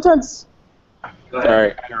And sometimes, Go ahead.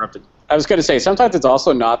 sorry, I interrupted. I was going to say, sometimes it's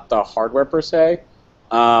also not the hardware per se.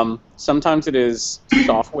 Sometimes it is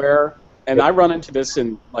software and I run into this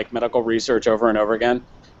in like medical research over and over again,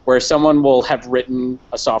 where someone will have written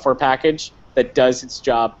a software package that does its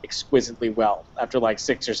job exquisitely well after like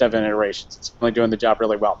 6 or 7 iterations. It's only doing the job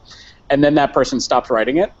really well. And then that person stops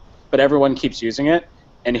writing it, but everyone keeps using it.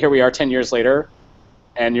 And here we are 10 years later,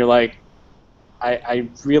 and you're like, I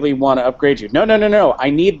really want to upgrade you. No, I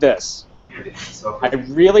need this. I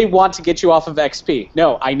really want to get you off of XP.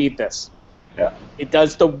 No, I need this. Yeah. It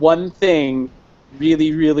does the one thing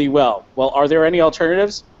really, really well. Well, are there any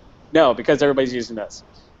alternatives? No, because everybody's using this.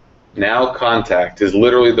 Now Contact is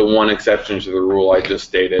literally the one exception to the rule I just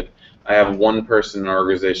stated. I have one person in our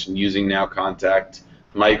organization using Now Contact.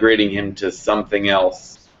 Migrating him to something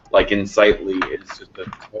else, like Insightly, is just a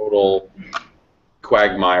total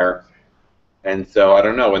quagmire. And so, I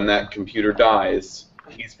don't know, when that computer dies,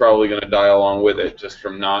 he's probably going to die along with it, just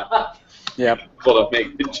from not Yep. able to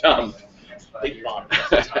make the jump.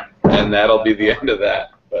 And that'll be the end of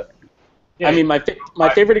that. But I mean, my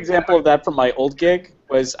favorite example of that from my old gig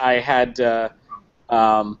was I had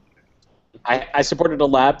I supported a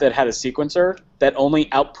lab that had a sequencer that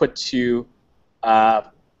only output to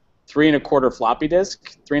 3 1/4 floppy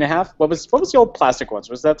disk, 3.5. What was the old plastic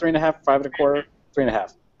ones? Was that 3.5, 5 1/4,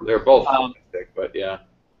 3.5? they're both plastic, but yeah.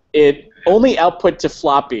 It only output to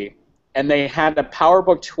floppy, and they had a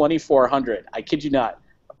PowerBook 2400. I kid you not,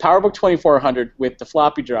 a PowerBook 2400 with the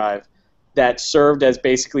floppy drive that served as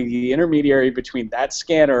basically the intermediary between that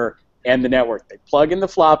scanner and the network. They'd plug in the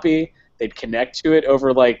floppy, they'd connect to it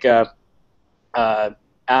over like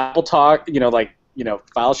Apple Talk,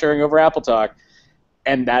 file sharing over Apple Talk,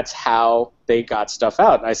 and that's how they got stuff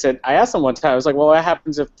out. And I asked them one time, I was like, well, what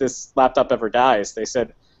happens if this laptop ever dies? They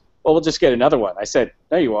said, well, we'll just get another one. I said,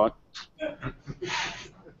 no, you won't.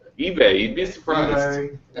 eBay, you'd be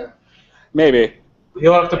surprised. Maybe.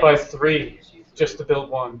 You'll have to buy 3 just to build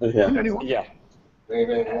one. Yeah. Yeah.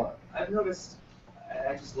 I've noticed,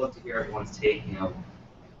 I just love to hear everyone's take,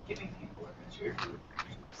 giving people administrative.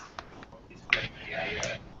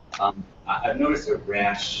 I've noticed a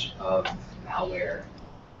rash of malware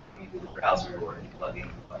coming through the browser or plugging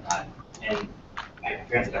and whatnot. And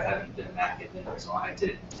granted, I haven't been a MacAdmin for so long. I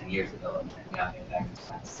did it 10 years ago, and now I'm back to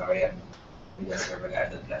sorry, I'm a server guy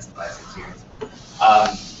for the past 5-6 years.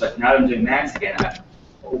 But now that I'm doing Macs again,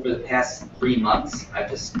 over the past 3 months, I've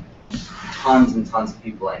just tons and tons of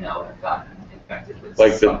people I know have gotten infected with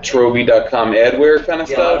Like the Trovy.com adware kind of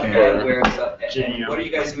stuff? Yeah, Or? adware stuff. And what are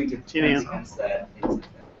you guys doing to defend against that?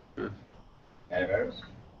 Antivirus?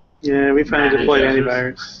 Yeah, we finally deployed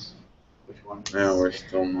antivirus. Which one? No, we're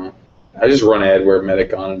still not. I just run adware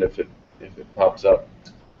medic on it if it pops up.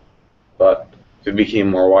 But if it became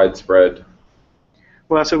more widespread.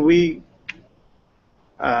 Well, so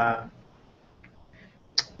there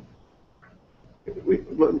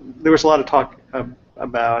was a lot of talk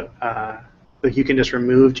about that you can just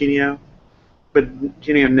remove Genio, but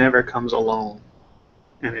Genio never comes alone,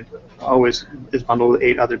 and it always is bundled with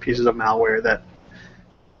 8 other pieces of malware that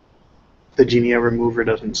the Genio remover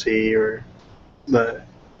doesn't see or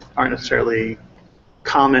aren't necessarily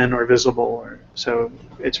common or visible, so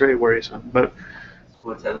it's very worrisome. But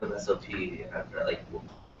what type of SOP after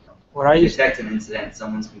What I used detect an incident,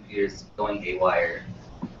 someone's computer is going haywire?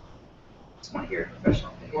 Just want to hear a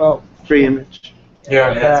professional opinion. well, free image.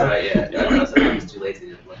 Yeah. That's right. Yeah, I was too lazy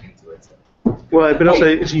to look into it. So. Well, but also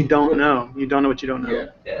it's you don't know. You don't know what you don't know.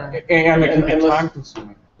 Yeah. And it can be Unless- time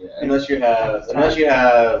consuming. Yeah, unless you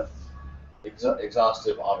have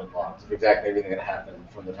exhaustive audit logs of exactly everything that happened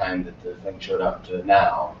from the time that the thing showed up to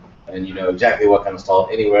now, and you know exactly what got installed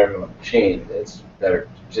anywhere on the machine, it's better,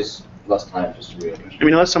 just less time just to read. I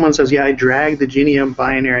mean, unless someone says, yeah, I dragged the Genio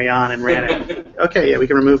binary on and ran it. Okay, yeah, we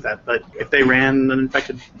can remove that. But if they ran an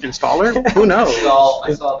infected installer, who knows?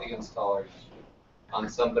 I saw the installers on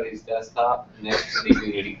somebody's desktop next to the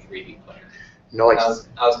Unity 3D player. Nice.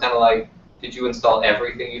 I was kind of like, did you install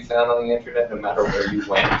everything you found on the internet, no matter where you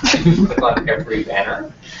went? Click on every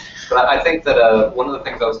banner. But I think that one of the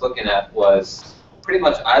things I was looking at was pretty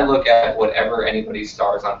much I look at whatever anybody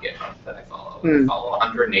stars on GitHub that I follow. I follow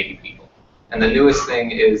 180 people. And the newest thing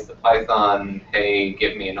is the Python, hey,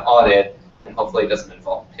 give me an audit, and hopefully it doesn't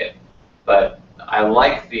involve pip. But I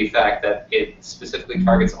like the fact that it specifically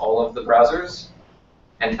targets all of the browsers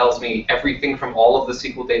and tells me everything from all of the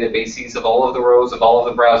SQL databases of all of the rows of all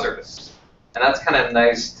of the browsers. And that's kind of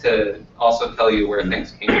nice to also tell you where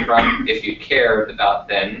things came from if you cared about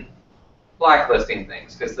then blacklisting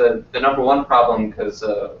things. Because the number one problem, because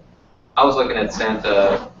I was looking at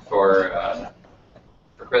Santa for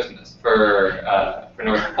Christmas, for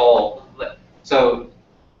North Pole. So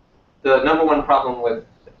the number one problem with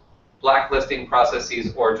blacklisting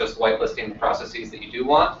processes or just whitelisting processes that you do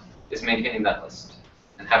want is maintaining that list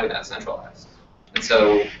and having that centralized. And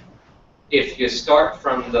so if you start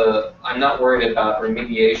from I'm not worried about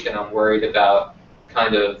remediation, I'm worried about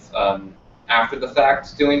kind of after the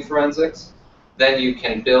fact doing forensics, then you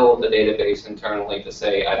can build a database internally to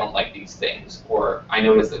say, I don't like these things, or I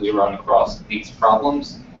notice that we run across these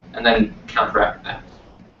problems, and then counteract that.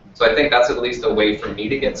 So I think that's at least a way for me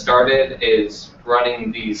to get started, is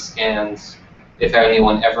running these scans if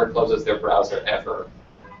anyone ever closes their browser ever,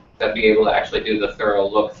 that be able to actually do the thorough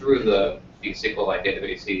look through these SQLite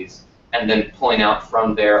databases, and then pulling out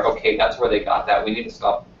from there, okay, that's where they got that. We need to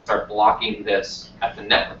start blocking this at the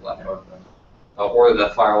network level, or the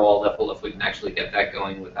firewall level if we can actually get that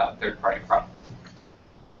going without third-party problems.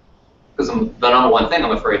 Because the number one thing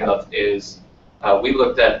I'm afraid of is we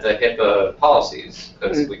looked at the HIPAA policies,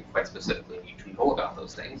 because we quite specifically need to know about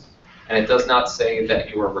those things. And it does not say that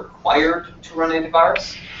you are required to run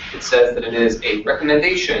antivirus. It says that it is a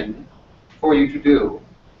recommendation for you to do.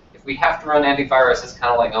 If we have to run antivirus, it's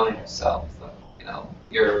kind of like owning yourself. You know,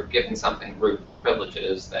 you're giving something root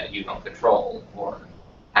privileges that you don't control or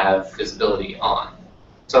have visibility on.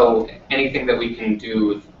 So anything that we can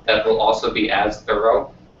do that will also be as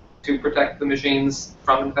thorough to protect the machines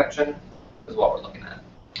from infection is what we're looking at.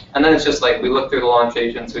 And then it's just like we look through the launch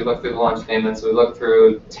agents, we look through the launch payments, we look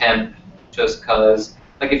through temp just because,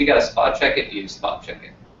 like if you got to spot check it, you spot check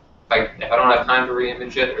it. If I don't have time to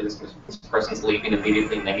re-image it, or this person's leaving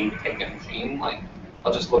immediately and they need to take a machine, like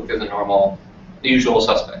I'll just look through the usual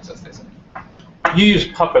suspects, as they say. You use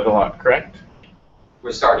Puppet a lot, correct?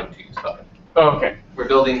 We're starting to use Puppet. Oh, okay. We're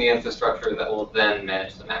building the infrastructure that will then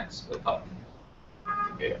manage the Macs with Puppet.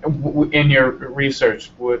 In your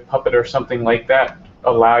research, would Puppet or something like that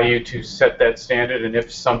allow you to set that standard, and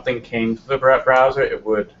if something came to the browser, it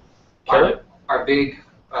would kill it? Our big,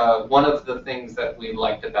 one of the things that we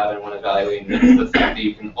liked about it when evaluating it is the fact that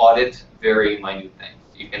you can audit very minute things.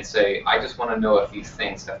 You can say, I just want to know if these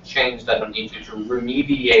things have changed. I don't need you to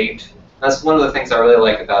remediate. That's one of the things I really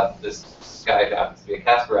like about this guy who happens to be a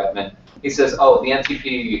Casper admin. He says, oh, the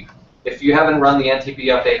NTP, if you haven't run the NTP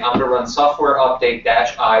update, I'm going to run software update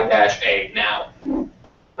 -I-A now. And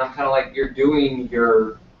I'm kind of like,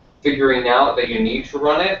 you're figuring out that you need to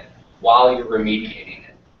run it while you're remediating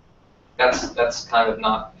it. That's kind of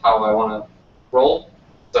not how I want to roll.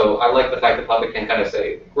 So I like the fact that Puppet can kind of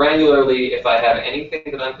say, granularly, if I have anything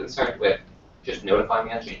that I'm concerned with, just notify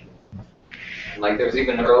me on change. Like there's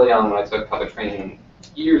even early on when I took Puppet training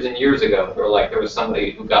years and years ago, there was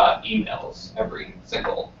somebody who got emails every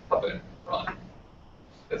single Puppet run.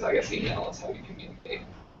 Because I guess email is how you communicate.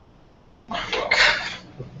 Well,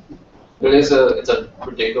 but it's a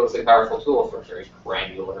ridiculously powerful tool for very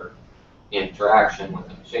granular interaction with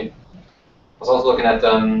the machine. I was also looking at,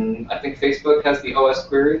 I think Facebook has the OS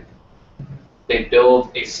query. They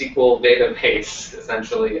build a SQL database,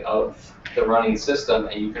 essentially, of the running system,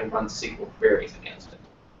 and you can run SQL queries against it.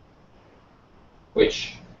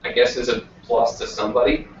 Which, I guess, is a plus to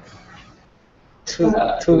somebody. To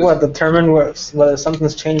what? Determine whether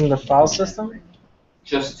something's changed in the file system?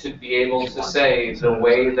 Just to be able to say the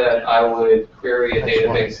way that I would query a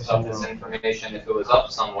database of this information if it was up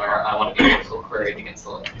somewhere, I want to be able to query it against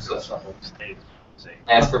the system.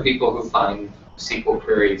 As for people who find SQL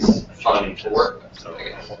queries fun to work with, I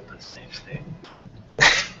guess.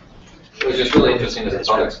 It was just really interesting as a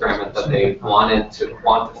thought experiment that they wanted to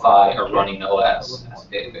quantify a running OS as a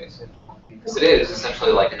database. Because it is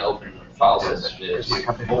essentially like an open file system. There's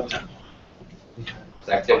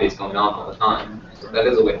activities going on all the time. So that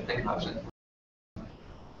is a way to think about it.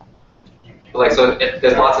 But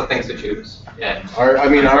there's lots of things to choose. And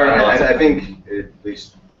I think, at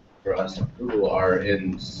least for us at Google,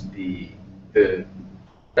 the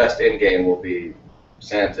best end game will be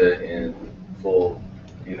Santa in full,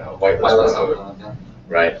 whitelist mode,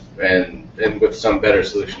 right? And with some better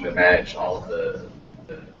solution to manage all of the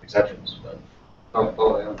exceptions. But,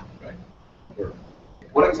 yeah. Right.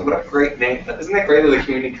 What a great name! Isn't it great that the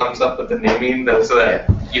community comes up with the naming so that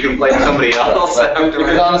you can blame somebody else?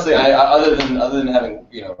 Because honestly, other than having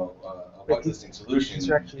a whitelisting solution,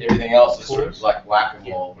 everything else is sort of like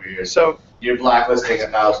whack-a-mole, where you're blacklisting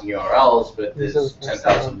 1,000 URLs, but there's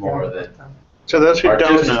 10,000 more that So those who are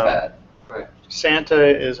don't just as know, bad. Right. Santa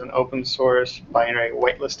is an open source binary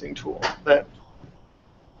whitelisting tool that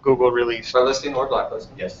Google released. Whitelisting or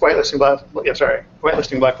blacklisting? Yes. Whitelisting,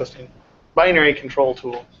 blacklisting. Binary control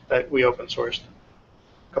tool that we open sourced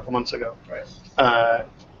a couple months ago. Right.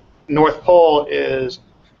 North Pole is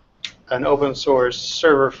an open source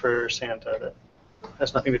server for Santa that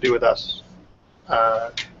has nothing to do with us,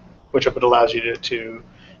 which allows you to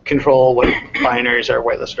control what binaries are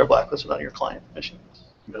whitelisted or blacklisted on your client machines.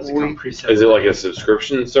 Does it come preset? Is it like a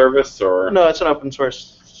subscription service or? No, it's an open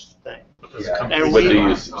source thing. Does it come And What we- do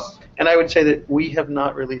preset? you? And I would say that we have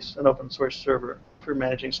not released an open source server for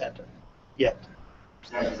managing Santa yet.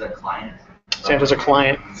 Santa's a client. Santa's a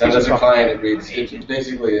client. So as a client, it's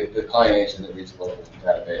basically the client agent that reads a local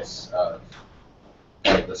database of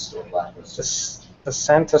whitelist or blacklist. Does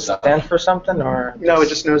Santa stand for something, or? No, it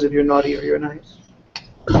just knows if you're naughty or you're nice.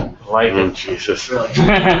 Like Oh, it. Jesus. Really?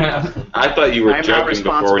 I thought you were I'm not joking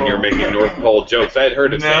before when you were responsible. making North Pole jokes. I had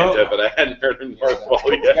heard of No. Santa, but I hadn't heard of North Pole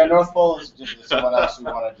Yeah, yet. North Pole is just someone else who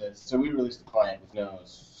wanted to. So we released the client with no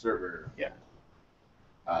server. Yeah.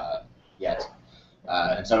 Yet,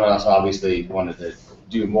 and someone else obviously wanted to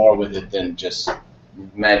do more with it than just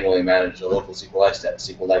manually manage a local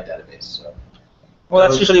SQLite database. So. Well,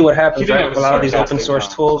 that's usually what happens, You didn't right? have With a lot of these open sarcastic source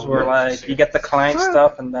comment. tools, where like you get the client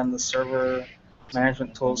stuff, and then the server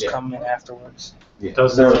management tools Yeah. come in afterwards. Yeah.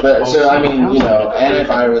 Does So, the- so I mean,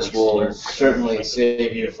 antivirus will certainly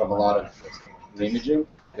save you from a lot of imaging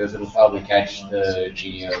because it'll probably catch the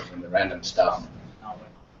geos and the random stuff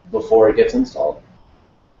before it gets installed.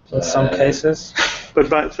 In some cases. So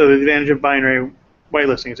the advantage of binary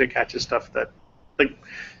whitelisting is it catches stuff that, like,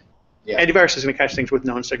 Yeah. antivirus is going to catch things with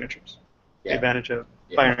known signatures. The Yeah. advantage of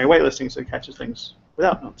Yeah. binary whitelisting is it catches things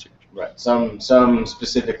without known signatures. Right. Some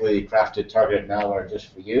specifically crafted targeted malware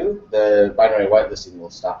just for you. The binary whitelisting will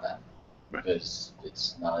stop that Right. because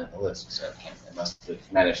it's not in the list, so it can't unless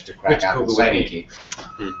they've managed to crack Which Apple's code signing would key.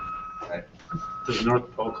 Does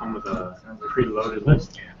North Pole come with a preloaded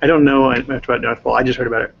list? I don't know much about North Pole. I just heard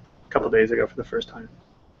about it a couple of days ago for the first time.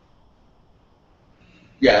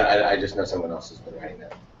 Yeah, I just know someone else has been writing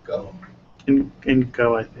that. Go. In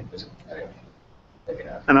Go, I think. Is it? Anyway, maybe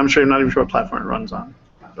not. And I'm not even sure what platform it runs on.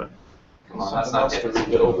 But Come on, that's not it.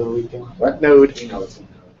 Over the weekend. What? Node. You know, it's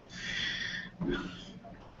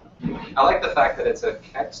I like the fact that it's a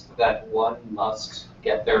text that one must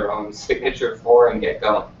get their own signature for and get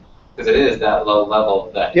going. Because it is that low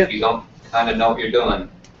level that Yeah. if you don't kind of know what you're doing,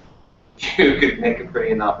 you could make a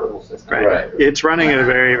pretty inoperable system. Right. It's running at a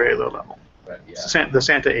very, very low level. Right. Yeah. The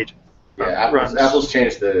Santa agent. Yeah, runs. Apple's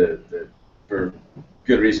changed the for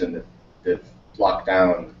good reason that they've locked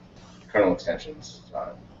down kernel extensions on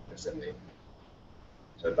assembly.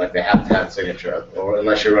 So like they have to have a signature, or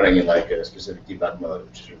unless you're running in like a specific debug mode,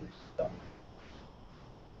 which is really dumb.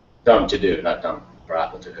 Dumb to do, not dumb for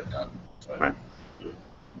Apple to have done. Right.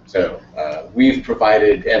 So we've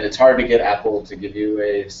provided, and it's hard to get Apple to give you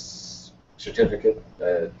a certificate,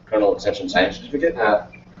 kernel extension signing certificate.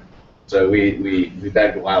 So we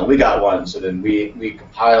begged a while. We got one. So then we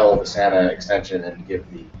compile the Santa extension and give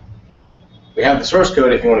the. We have the source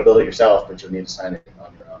code if you want to build it yourself, but you'll need to sign it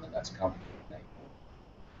on your own, and that's a complicated thing.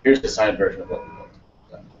 Here's the signed version of what we built.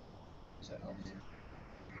 So,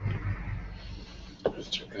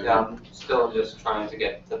 Yeah, I'm still just trying to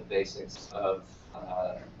get to the basics of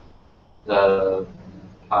the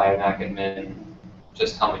Pi MacAdmin.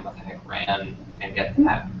 Just tell me what the heck ran and get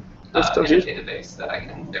that in a database that I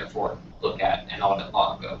can therefore look at and audit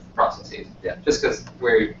log of processes. Yeah. Just because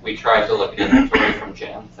we tried to look at inventory from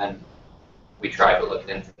Jamf, and we tried to look at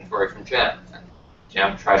inventory from Jamf, and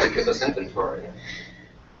Jamf tried to give us inventory.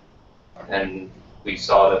 And we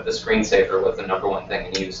saw that the screensaver was the number one thing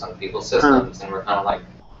in use on people's systems, and we're kind of like,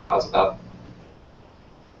 how's about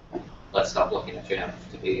let's stop looking at Jamf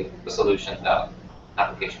to be the solution about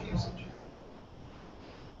application usage.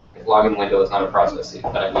 If login window is not a process that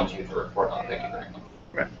I need you to report on, thank you very much.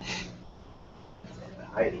 Right.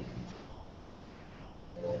 Hiding.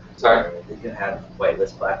 Sorry? You can have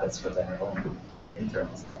whitelist blacklists for their own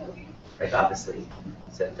internals. Like obviously,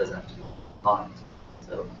 so it doesn't have to be locked.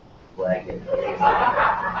 So flag it.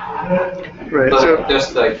 Right. But So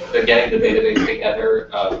just like the getting the database together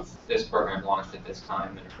of this program launched at this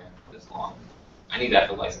time and it ran for this long. I need that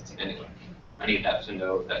for licensing anyway. I need that to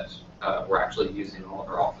know that we're actually using all of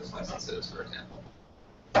our Office licenses, for example.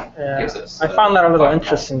 Yeah, Gives us, I found that a little file.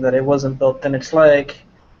 interesting that it wasn't built in. It's like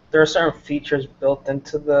there are certain features built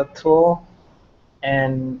into the tool,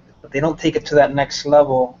 but they don't take it to that next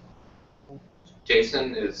level.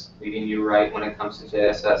 Jason is leading you right when it comes to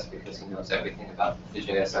JSS because he knows everything about the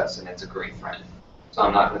JSS and it's a great friend. So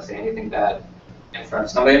I'm not going to say anything bad in front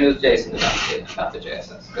of somebody who knows Jason about the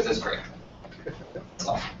JSS because it's great.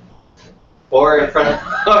 So. Or in front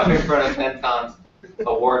of Penton's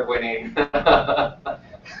award-winning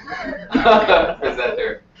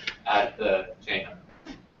presenter at the Chain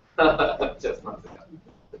just months ago.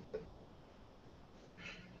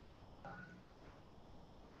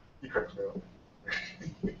 You cracked me up.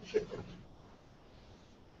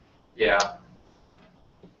 Yeah.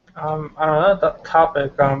 I don't know that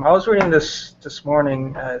topic. I was reading this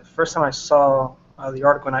morning. First time I saw the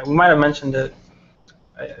article, and we might have mentioned it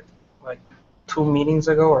like 2 meetings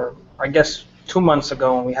ago, or I guess 2 months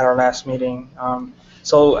ago when we had our last meeting.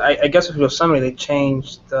 So I guess with Yosemite they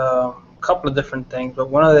changed a couple of different things, but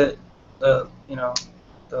one of the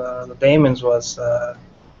daemons was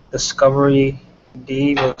Discovery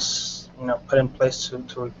D was put in place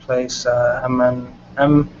to replace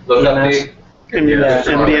MDNS.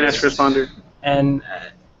 MDNS responder. And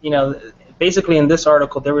basically in this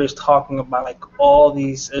article they were just talking about like all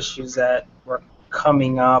these issues that were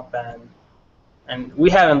coming up, and we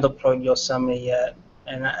haven't deployed Yosemite yet.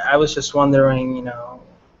 And I was just wondering,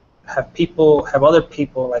 have other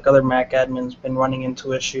people like other Mac admins been running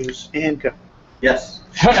into issues? And go. Yes.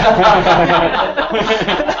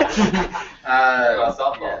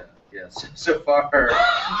 Softball. Yes. So far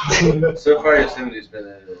Yosemite's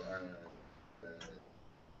been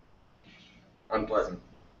unpleasant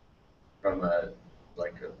from a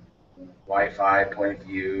Wi-Fi point of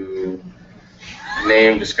view,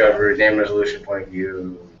 name discovery, name resolution point of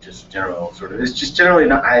view, just general sort of. It's just generally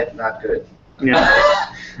not good. Yeah.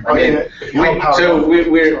 I mean,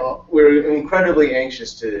 we're incredibly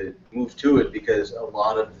anxious to move to it because a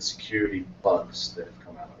lot of the security bugs that have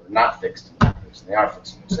come out are not fixed in that place. They are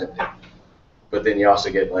fixed in Yosemite. But then you also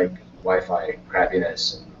get like Wi-Fi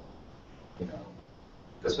crappiness and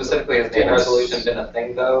Specifically, has name resolution been a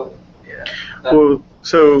thing though? Yeah. Well,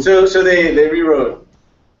 so they rewrote.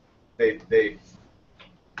 They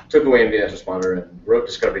took away MDNS responder and wrote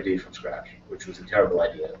Discovery D from scratch, which was a terrible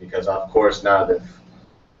idea because of course now that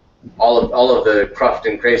all of the cruft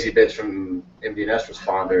and crazy bits from MDNS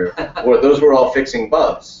responder those were all fixing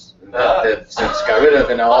bugs that they've since got rid of,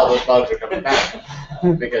 and now all those bugs are coming back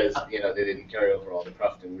because they didn't carry over all the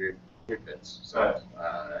cruft and weird bits. So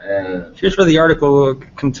and Here's where the article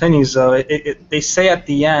continues, though. They say at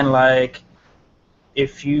the end, like,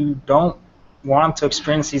 if you don't want to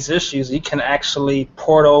experience these issues, you can actually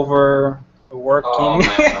port over the working.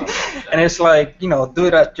 And it's like, do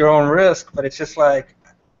it at your own risk, but it's just like,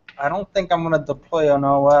 I don't think I'm going to deploy an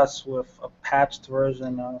OS with a patched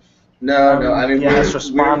version of No. I mean, we're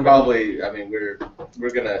responder. we're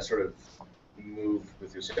going to sort of move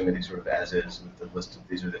with Yosemite sort of as is with the list of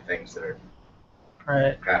these are the things that are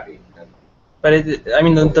crappy. But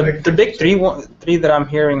the big three that I'm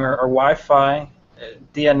hearing are Wi-Fi,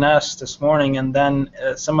 DNS this morning, and then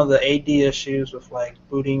some of the AD issues with like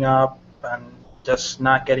booting up and just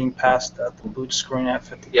not getting past the boot screen at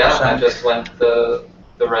 50%. Yeah, I just went the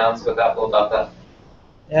rounds with Apple about that.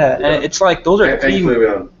 Yeah, and it's like those are three. Thankfully, we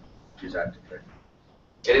don't use Active Directory.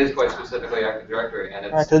 It is quite specifically Active Directory, and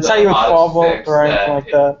it's It's not even 12 volt or anything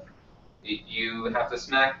like that. You have to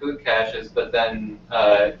smack boot caches, but then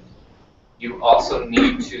you also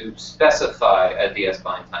need to specify a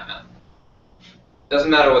DS-bind timeout.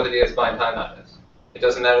 Doesn't matter what the DS-bind timeout is. It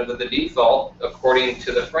doesn't matter that the default, according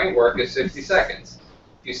to the framework, is 60 seconds.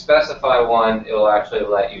 If you specify one, it'll actually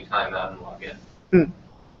let you time out and log in.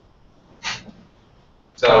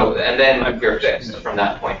 So, and then you're fixed from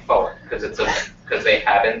that point forward, because they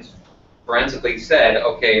haven't forensically said,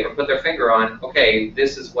 okay, or put their finger on, okay,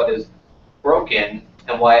 this is what is broken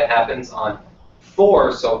and why it happens on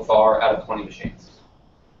 4 so far out of 20 machines.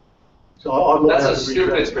 So I'm not That's a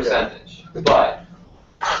stupid percentage, but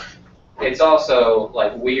it's also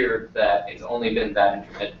like weird that it's only been that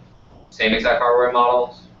intermittent. Same exact hardware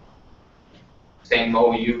models, same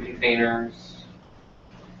OU containers.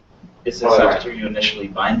 Is this after you initially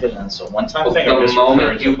bind it, and so one-time thing? The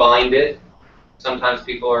moment you bind it, sometimes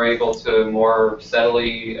people are able to more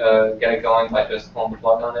steadily get it going by just pulling the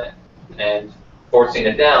plug on it and forcing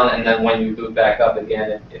it down, and then when you boot back up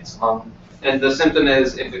again, it's hung. And the symptom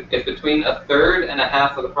is if between a third and a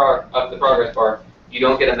half of the progress bar you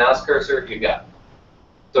don't get a mouse cursor, you got it.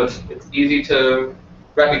 So it's easy to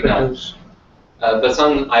recognize. But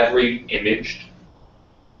some I've re-imaged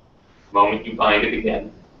the moment you bind it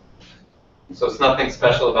again. So it's nothing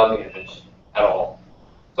special about the image at all.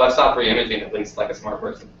 So I stopped re-imaging at least like a smart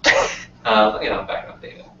person. Backing up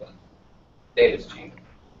data, but data's cheap.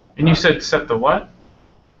 And you said set the what?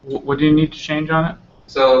 What do you need to change on it?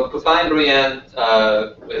 So Pufai Brienne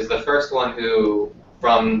is the first one who,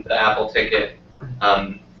 from the Apple ticket,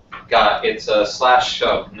 got it's a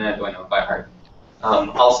 /. Man, do I know it by heart?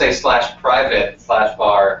 I'll say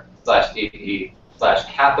 /private/var/dp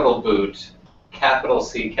 /capital boot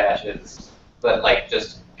 /C caches, but like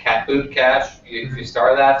just cat boot cache. If you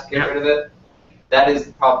star that to get rid of it, that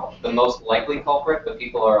is the most likely culprit. But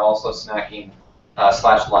people are also snacking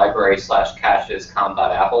 /library/caches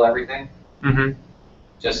com.apple everything. Mm-hmm.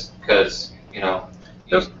 Just because,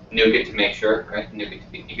 nuke it to make sure, right? Nuke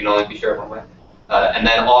it you can only be sure one way. And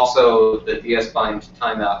then also the dsbind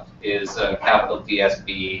timeout is capital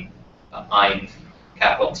DSB bind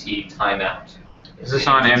capital T timeout. Is this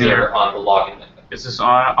on any on the login window? Is this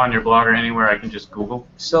on your blog or anywhere I can just Google?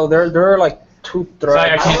 So there are like two So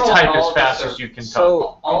I threads. can't type as all of fast us as you can So-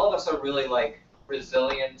 talk. All of us are really like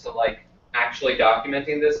resilient to like actually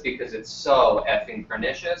documenting this because it's so effing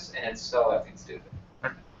pernicious and it's so effing stupid.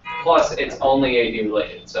 Plus, it's only AD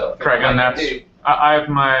related, so. Correct, and that's I have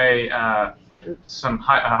my some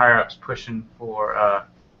higher ups pushing for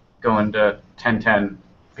going to 1010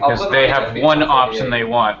 because put it they on have ASP one 548. option they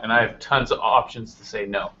want, and I have tons of options to say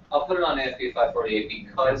no. I'll put it on ASP 548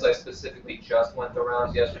 because I specifically just went the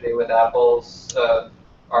rounds yesterday with Apple's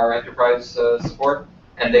our enterprise support,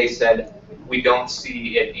 and they said we don't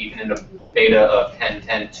see it even in a beta of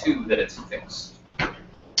 10.10.2 that it's fixed.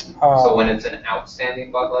 So when it's an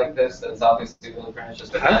outstanding bug like this, that's obviously really pernicious.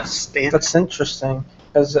 But That's interesting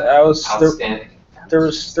because I was outstanding. there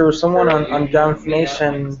was someone on Jamf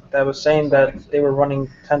Nation that was saying that they were running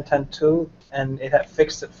 10.10.2 and it had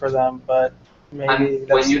fixed it for them, but maybe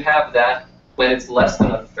that's, When you have that, when it's less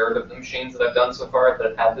than a third of the machines that I've done so far that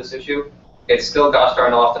have had this issue, it's still gosh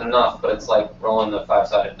darn often enough, but it's like rolling a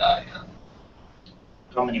 5-sided die. You know?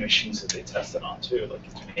 How many machines have they tested on too? Like,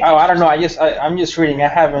 oh, I don't know. I'm just reading. I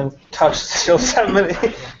haven't touched still that many.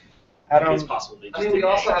 I Maybe it's don't. possible they just I mean, we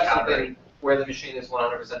didn't also have encounter something where the machine is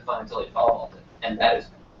 100% fine until you file vault it, and that is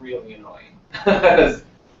really annoying because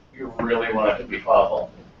you really want it to be file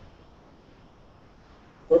vaulted.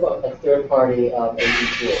 What about like third-party AD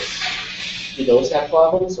tools? Do those have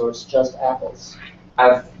problems, or it's just Apple's?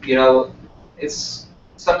 It's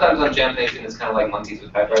sometimes on Jamf Nation it's kind of like monkeys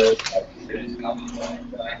with typewriters.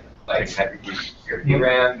 Like, have you used your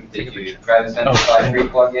DRAM? Did you try the Centrify free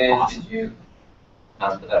plugin? Did you?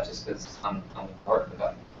 But that's just because I'm important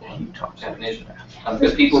about Jamf Nation.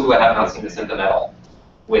 There's people who have not seen the symptom at all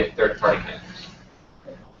with third-party connectors.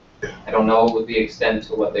 I don't know the extent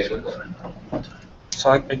to what they've been doing.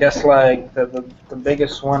 So I guess like the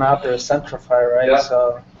biggest one out there is Centrify, right? Yeah.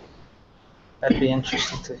 So that'd be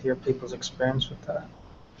interesting to hear people's experience with that.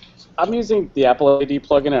 I'm using the Apple AD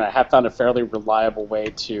plugin, and I have found a fairly reliable way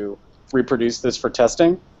to reproduce this for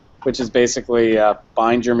testing, which is basically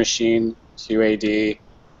bind your machine to AD,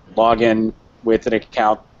 log in with an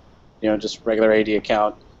account, just regular AD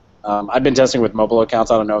account. I've been testing with mobile accounts.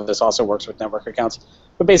 I don't know if this also works with network accounts.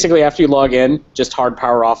 But basically, after you log in, just hard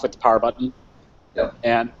power off with the power button. Yep.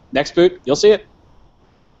 And next boot, you'll see it.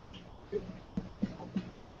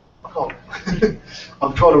 I can't.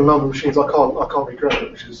 I'm trying to remember machines. I can't recreate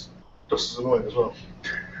it, which is just as annoying as well.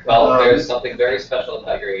 Well, there's something very special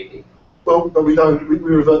about your AD. Well, but we don't. We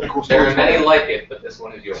revert the core There storage. are many volume. like it, but this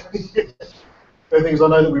one is yours. The thing is, I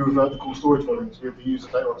know that we revert the core storage volumes. We have the user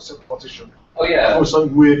data on a separate partition. Oh If yeah. it was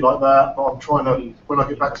something weird like that, but I'm trying to. When I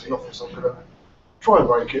get back to the office, I'm gonna try and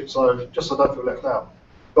break it, so just so I don't feel left out.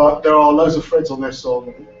 But there are loads of threads on this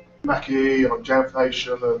on Mackie and on Jamf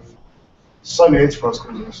Nation and so many enterprise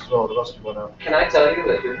calls on this as well. There must be one out. Can I tell you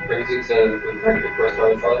that you're crazy to revert the core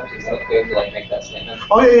storage volumes? Is that okay to like make that statement?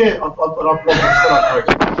 Oh yeah. I've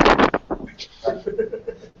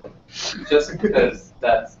Just because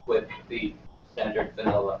that's with the standard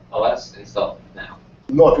vanilla OS installed now.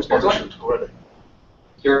 Not if it's partitioned already.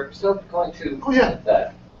 You're still going to Oh yeah.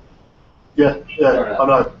 that. Yeah, I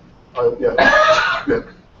know. Yeah.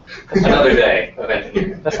 Another day of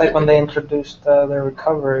engineering. That's like when they introduced the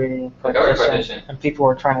recovery Recovery partition, partition. and people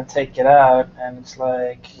were trying to take it out, and it's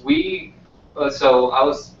like. So I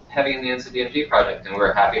was heavy in the NCDMG project, and we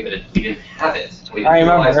were happy that we didn't have it. We I didn't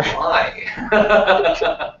realize remember.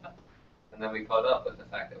 why. And then we caught up with the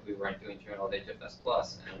fact that we weren't doing Journal of HFS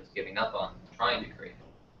Plus, and was giving up on trying to create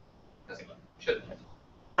it, because it shouldn't.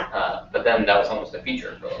 But then that was almost a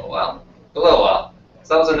feature for a little while.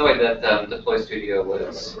 So I was annoyed that Deploy Studio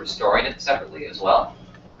was restoring it separately as well,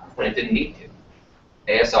 when it didn't need to.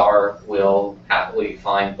 ASR will happily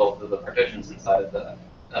find both of the partitions inside of the,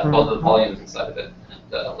 both of the volumes inside of it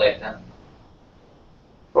and lay it down.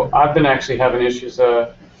 Well, I've been actually having issues.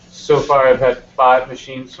 So far, I've had 5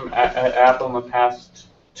 machines from Apple in the past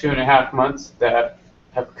 2.5 months that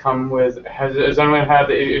have come with. Has anyone had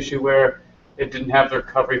the issue where it didn't have the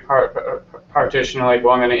recovery partition? Like,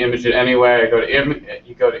 well, I'm going to image it anyway.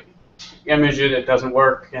 You go to image it, it doesn't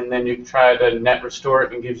work, and then you try to net restore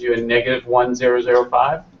it and gives you a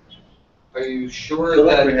 -1005. Are you sure I feel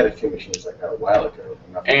like that we had a few machines like that a while ago.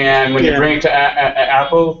 And when you bring it to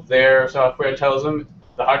Apple, their software tells them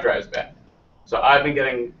the hard drive is bad. So I've been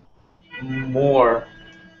getting more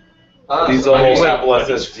These so- all Wait, Apple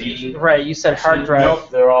SSD. Right, you said hard drive. Nope,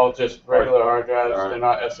 they're all just regular hard drives. Alright. They're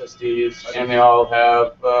not SSDs, and they all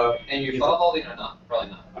have. And you're file vaulting or not? Probably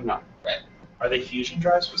not. I'm not. Are they fusion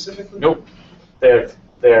drives specifically? Nope.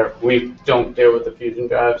 We don't deal with the fusion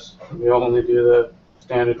drives. We only do the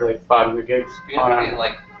standard like 500 gigs You're on not getting our.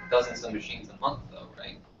 like dozens of machines a month, though,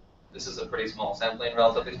 right? This is a pretty small sampling,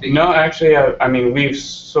 relatively speaking. No, actually, I mean we've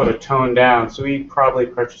sort of toned down. So we probably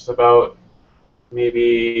purchase about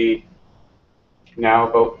maybe now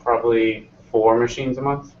about probably 4 machines a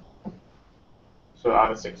month. So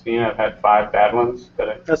out of 16, I've had 5 bad ones.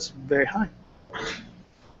 That's very high.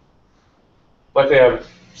 Luckily, I have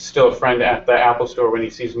still a friend at the Apple store when he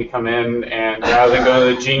sees me come in, and rather than go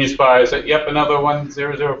to the Genius Bar, I say, "Yep, another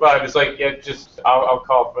 1005." It's like, yeah, just I'll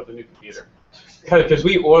call for the new computer because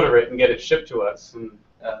we order it and get it shipped to us, and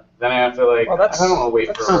then I have to I don't want to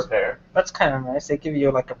wait for a repair. That's kind of nice. They give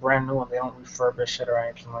you like a brand new one. They don't refurbish it or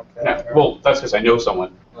anything like that. Yeah, well, that's because I know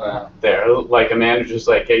someone there. Like a manager's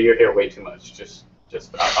like, "Hey, you're here way too much. Just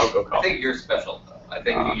I'll go call." I think you're special, though. I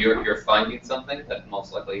think you're finding something that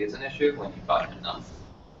most likely is an issue when you find enough.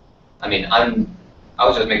 I mean, I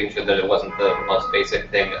was just making sure that it wasn't the most basic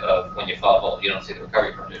thing of when you file vault, you don't see the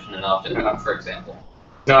recovery partition enough, for example.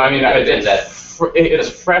 No, I mean, It could have been it's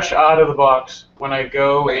fresh out of the box when I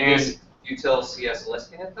go and Util CS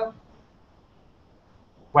listing it though.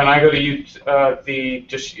 when I go to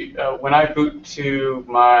when I boot to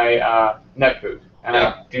my NetBoot and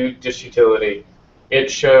I do disk utility, it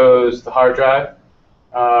shows the hard drive,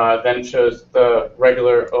 then it shows the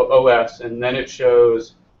regular OS, and then it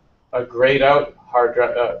shows a grayed out hard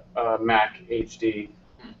drive, Mac HD,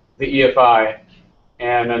 the EFI,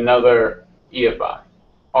 and another EFI,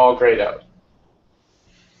 all grayed out.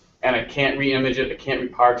 And I can't re-image it, I can't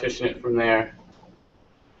repartition it from there.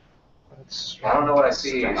 I don't know what I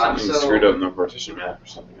see. I'm so screwed up in the partition map or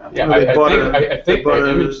something. Yeah, I think the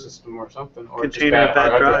image system or something, or just Container bad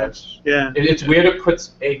bad hard drives. Yeah. It's weird it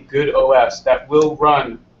puts a good OS that will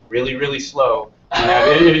run really, really slow and have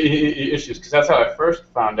issues, because that's how I first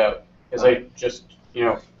found out, is I just,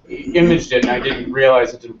 imaged it and I didn't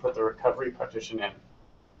realize it didn't put the recovery partition in.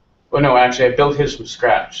 Well, no, actually I built his from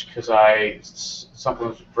scratch because something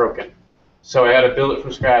was broken. So I had to build it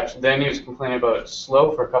from scratch. Then he was complaining about it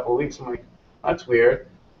slow for a couple of weeks. I'm like, that's weird.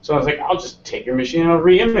 So I was like, I'll just take your machine and I'll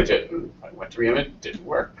re-image it. And I went to re-image, it didn't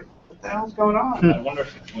work. What the hell's going on? I wonder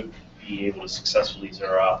if it would be able to successfully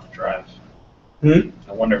zero out the drive. I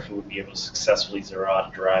wonder if it would be able to successfully zero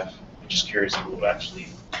out a drive. I'm just curious if it would actually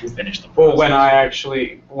finish the process. Well, when I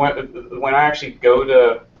actually go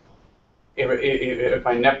to, if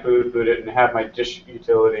I NetBoot it and have my disk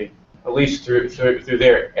utility, at least through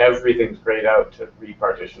there, everything's grayed out to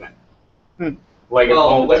repartition it. Like it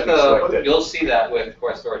won't let me select it. You'll see that with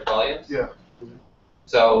core storage volumes. Yeah.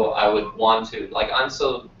 So I would want to, I'm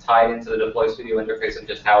so tied into the Deploy Studio interface of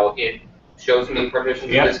just how it shows me partitions of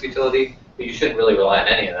disk utility, but you shouldn't really rely on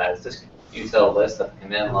any of that. It's disk util list at the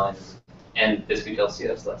command line and disk util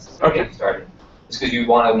CS list to get started. It's because you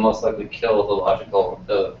want to most likely kill the logical,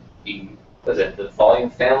 the volume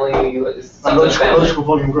family? Logical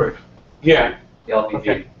volume group. Yeah. The LVG.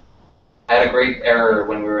 Okay. I had a great error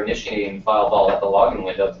when we were initiating file vault at the login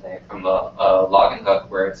window today from a login hook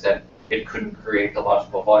where it said it couldn't create the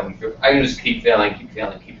logical volume group. I can just keep failing.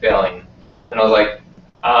 And I was like,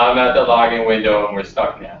 I'm at the login window and we're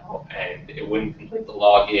stuck now. And it wouldn't complete the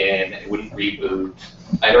login, it wouldn't reboot.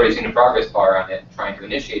 I'd already seen a progress bar on it trying to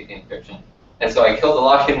initiate the encryption. And so I killed the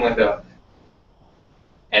login window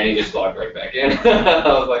and he just logged right back in.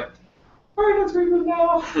 I was like, all right, let's reboot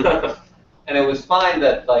now. And it was fine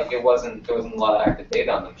that there wasn't a lot of active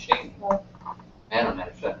data on the machine. Man, I'm out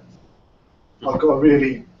of shit. I've got a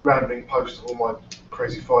really rambling post of all my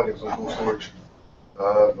crazy findings on core storage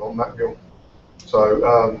on MacAdmin. So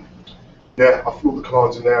yeah, I've got the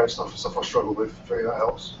commands in there and stuff I struggle with. If any of that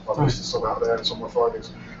helps, I've listed some out there and some of my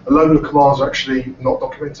findings. A load of the commands are actually not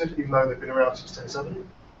documented, even though they've been around since 10.7.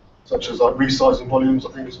 Such as like resizing volumes,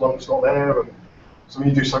 I think is one that's not there, and so when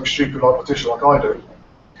you do something stupid like partition like I do,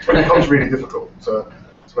 it becomes really difficult to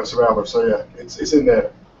mess around with. So yeah, it's in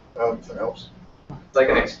there. If that helps. It's like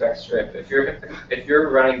an expect strip. If you're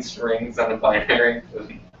running strings on a binary,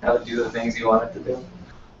 how to do the things you want it to do.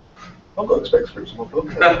 I've got expect scripts in my book.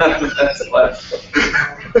 That's left.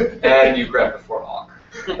 And you grab before awk.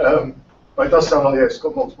 But it does sound like it's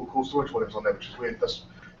got multiple core storage volumes on there, which is weird.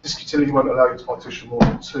 Disk utility won't allow you to partition more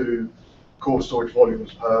than 2 core storage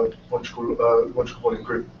volumes per logical volume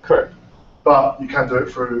group. Correct. But you can do it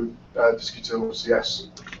through disk util CS,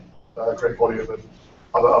 create volume, and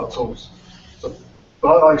other tools. So,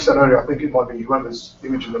 but like I said earlier, I think it might be whoever's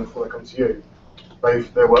imaging them before they come to you.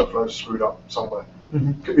 their workflow's screwed up somewhere.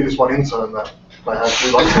 Mhm. Could be this one intern that they had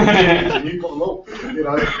to like, and you've got them all, you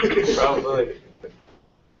know. Probably.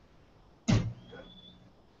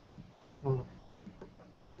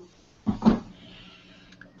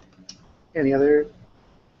 Any other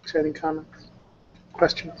exciting comments?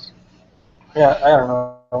 Questions? Yeah, I don't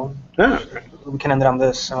know. Oh, We can end it on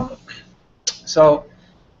this. So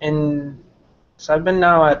I've been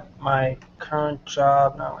now at my current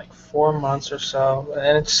job now like 4 months or so,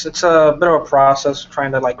 and it's a bit of a process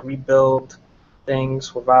trying to like rebuild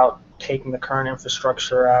things without taking the current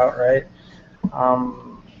infrastructure out, right?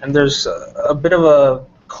 And there's a bit of a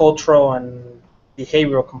cultural and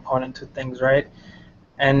behavioral component to things, right?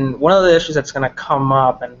 And one of the issues that's going to come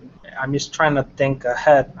up, and I'm just trying to think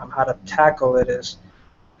ahead on how to tackle it, is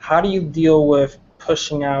how do you deal with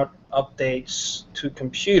pushing out updates to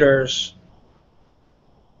computers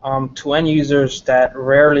to end users that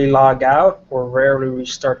rarely log out or rarely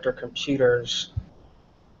restart their computers?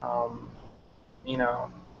 You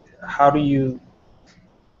know, how do you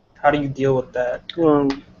deal with that? well,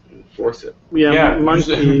 Force it. yeah,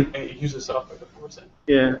 Monkey. Use the software to force it.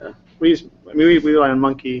 Yeah, we rely on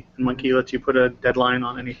Monkey, and Monkey lets you put a deadline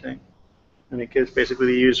on anything, and it gives basically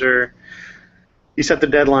the user. You set the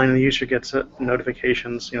deadline, and the user gets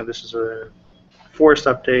notifications. You know, this is a forced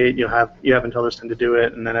update. You have until this time to do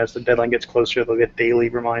it, and then as the deadline gets closer, they'll get daily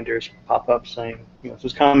reminders pop up saying, you know, this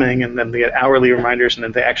is coming, and then they get hourly reminders, and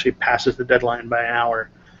then if they actually passes the deadline by an hour,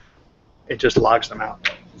 it just logs them out.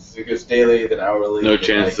 It goes daily, then hourly. No then,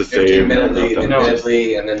 chance like, to save. 15-minutely, then No.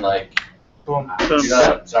 minutely, and then like. Boom. Boom.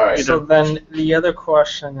 Sorry. So then the other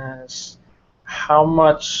question is, how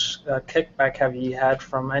much kickback have you had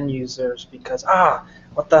from end users because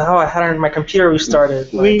what the hell, I had my computer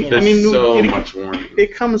restarted? There's so much warning.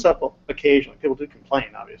 It comes up occasionally. People do complain,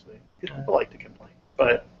 obviously. People like to complain,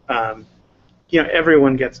 but you know,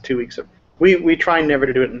 everyone gets 2 weeks of. We try never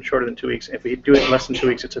to do it in shorter than 2 weeks. If we do it in less than 2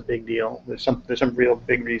 weeks, it's a big deal. There's some real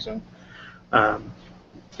big reason. And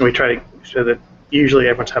we try to so that usually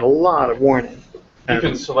everyone's had a lot of warning. You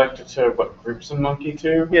can select it to what groups in Monkey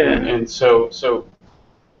too. Yeah. And so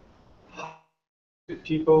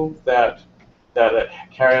people that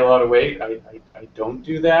carry a lot of weight, I don't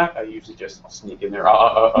do that. I usually just sneak in their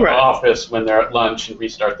office when they're at lunch and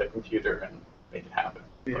restart the computer and make it happen.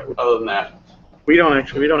 Yeah. But other than that, We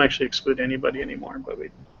don't actually exclude anybody anymore, but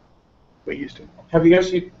we used to. have you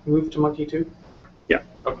guys moved to Monkey too? Yeah.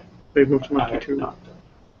 Okay. We've moved to I Monkey have too. not.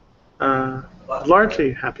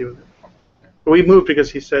 Largely happy with it. We moved because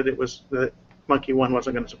he said it was that Monkey 1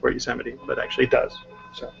 wasn't going to support Yosemite, but actually it does.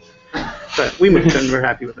 So, but we moved and we're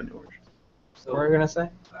happy with the new version. What were you gonna say?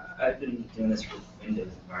 I've been doing this for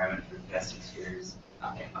Windows environment for the past 6 years.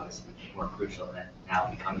 Obviously, more crucial and now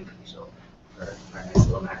becoming crucial for our nice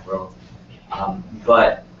little Mac world.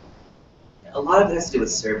 But a lot of it has to do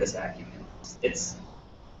with service acumen. It's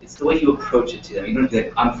the way you approach it to them. You don't be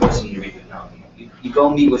like, I'm forcing you to read it. No, you go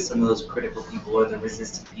meet with some of those critical people or the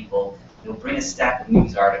resistant people. You'll bring a stack of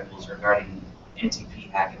news articles regarding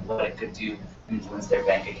NTP hack and what it could do and influence their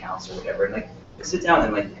bank accounts or whatever. And like, you sit down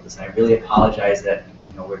and like, listen, I really apologize that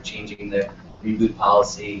we're changing the reboot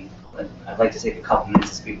policy. I'd like to take a couple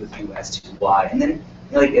minutes to speak with you as to why. And then,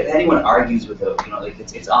 like, if anyone argues with it, like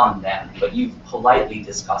it's on them. But you've politely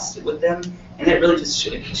discussed it with them, and it really just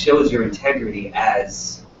shows your integrity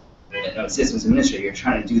as a systems administrator. You're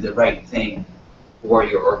trying to do the right thing for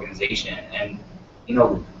your organization, and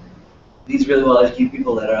these really well-educated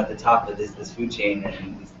people that are at the top of this food chain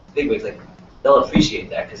and these bigwigs, like, they'll appreciate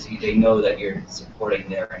that because they know that you're supporting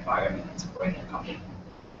their environment and supporting their company.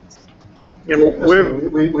 Yeah,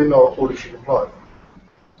 we know our audit should apply.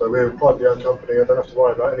 So we're a privately owned company. I don't have to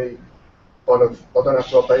worry about any kind of. I don't have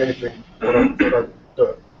to update anything when I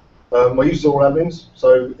do it. My users are all admins,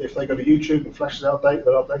 so if they go to YouTube and flashes out date,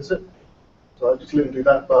 then updates it. So I just let them do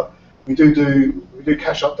that. But we do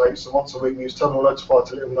cache updates. So once a week, we use Terminal Notify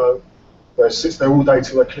to let them know that it sits there all day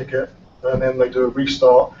till they click it, and then they do a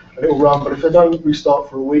restart, and it will run. But if they don't restart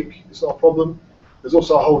for a week, it's not a problem. There's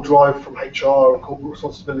also a whole drive from HR and corporate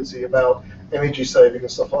responsibility about energy saving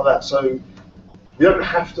and stuff like that. So you don't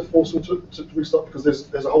have to force them to restart because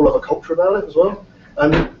there's a whole other culture about it as well.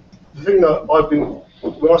 And the thing that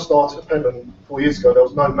when I started at Penman 4 years ago, there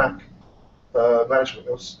was no Mac management.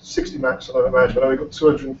 There was 60 Macs on Mac management. Now we've got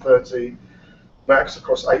 230 Macs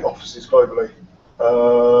across 8 offices globally.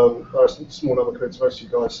 That's a small number compared to most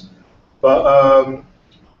of you guys. But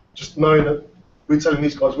just knowing that we're telling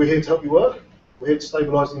these guys, we're here to help you work. We're here to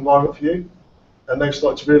stabilise the environment for you. And they've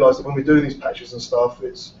started to realise that when we're doing these patches and stuff,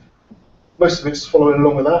 most of it's following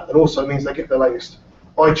along with that, and also means they get their latest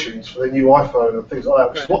iTunes for their new iPhone and things like that,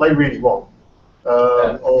 which is what they really want.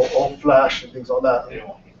 or Flash and things like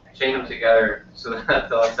that. Chain them together so that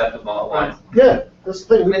they'll accept them all at once. Yeah, that's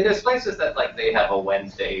the thing. I mean, there's places that like they have a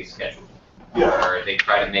Wednesday schedule, or they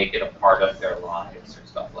try to make it a part of their lives or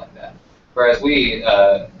stuff like that. Whereas we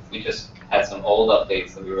just had some old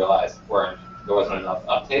updates that we realized there wasn't enough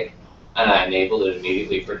uptake, and I enabled it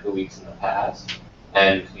immediately for 2 weeks in the past,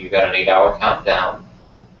 and you got an 8-hour countdown,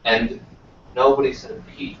 and nobody said a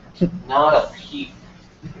peep, not a peep.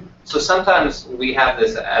 So sometimes we have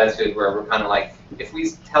this attitude where we're kind of like, if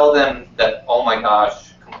we tell them that, oh my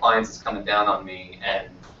gosh, compliance is coming down on me and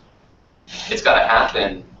it's got to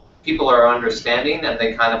happen, people are understanding and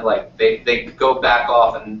they kind of like, they go back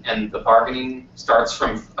off and the bargaining starts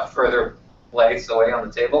from a further place away on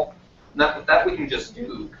the table. That we can just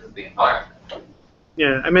do because of the environment.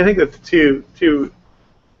 Yeah, I mean, I think that the two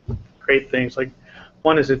great things, like,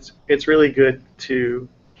 one is it's really good to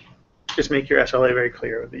just make your SLA very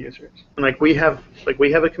clear with the users. And like we have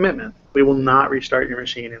a commitment. We will not restart your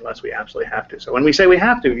machine unless we absolutely have to. So when we say we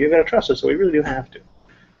have to, you've got to trust us. So we really do have to.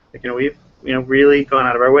 Like, we've really gone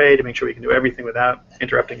out of our way to make sure we can do everything without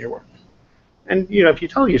interrupting your work. And if you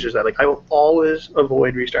tell users that, like, I will always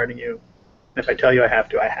avoid restarting you. If I tell you I have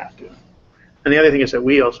to, I have to. And the other thing is that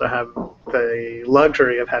we also have the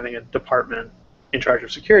luxury of having a department in charge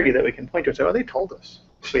of security that we can point to and say, oh, they told us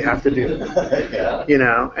we have to do that.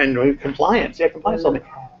 And compliance. Yeah, compliance told me.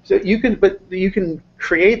 So you can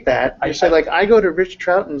create that. I say, like, I go to Rich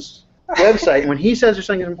Troughton's website, and when he says there's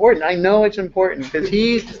something important, I know it's important because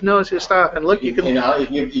he just knows his stuff. And look, you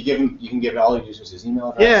can give all users his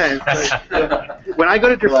email address. Yeah. When I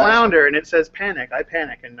go to Flounder and it says panic, I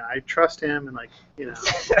panic, and I trust him, and We have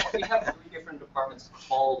 3 different departments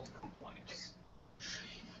called compliance.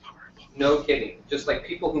 No kidding. Just like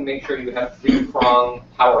people who make sure you have 3-prong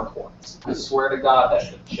power cords. I swear to God,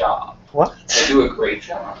 that's a job. What? They do a great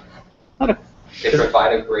job. They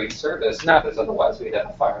provide a great service because otherwise we'd have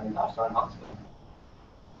a fire in the Gothard hospital.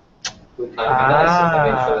 We'd kind of be nice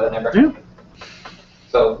and make sure that never happened.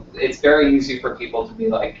 So it's very easy for people to be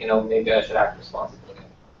like, maybe I should act responsibly.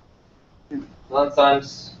 A lot of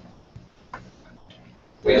times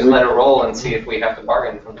we just let it roll and see if we have to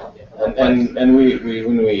bargain from that. And we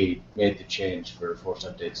when we made the change for force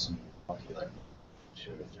updates, like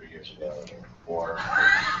 2 or 3 years ago, or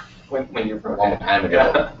when you're a long time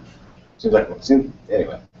ago.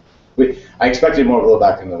 Anyway, I expected more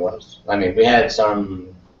blowback than there was. I mean, we had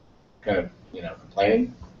some kind of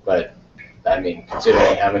complaining, but I mean,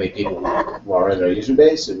 considering how many people were in our user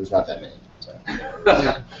base, it was not that many.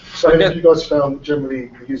 So have you guys found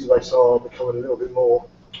generally the user base are becoming a little bit more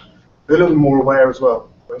aware as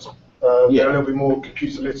well? They're a little bit more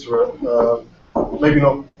computer literate, maybe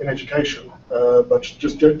not in education, but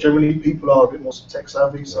just generally people are a bit more tech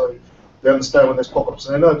savvy, so they understand when there's pop-ups,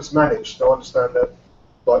 and they know it's managed. They'll understand that,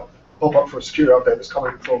 like, pop-up for a security update that's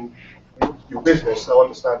coming from your business, they'll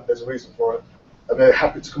understand there's a reason for it, and they're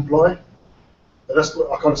happy to comply. And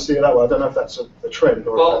I kind of see it that way. I don't know if that's a trend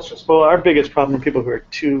or if that's just... Well, our biggest problem are people who are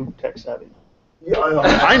too tech savvy. Yeah,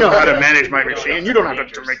 I know how to manage my machine. You don't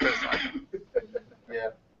have to make this. Yeah.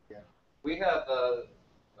 We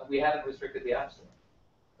haven't restricted the App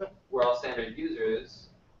Store. We're all standard users,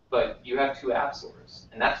 but you have 2 app stores,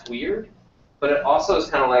 and that's weird. But it also is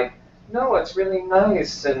kind of like, no, it's really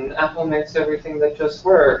nice, and Apple makes everything that just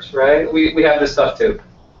works, right? We have this stuff too.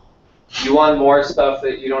 You want more stuff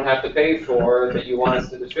that you don't have to pay for, that you want us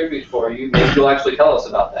to distribute for you, maybe you'll actually tell us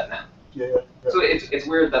about that now. Yeah. So it's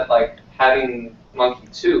weird that, like, having Monkey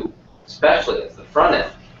 2, especially as the front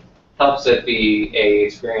end, helps it be a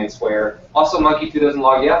experience where also Monkey 2 doesn't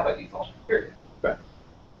log you out by default, period. Right.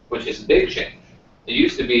 Which is a big change. It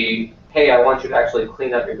used to be, hey, I want you to actually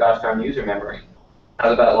clean up your gosh darn user memory.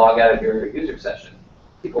 How's about log out of your user session?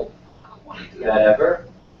 People don't want to do that ever.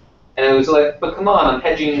 And it was like, but come on, I'm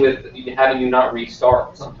hedging with having you not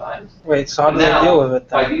restart sometimes. Wait, so how do they deal with it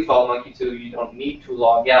then? By default, Monkey 2, you don't need to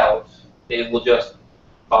log out. It will just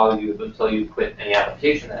follow you until you quit any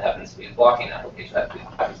application that happens to be a blocking application that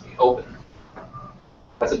happens to be open.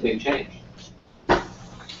 That's a big change.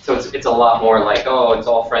 So it's a lot more like, oh, it's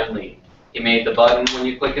all friendly. You made the button when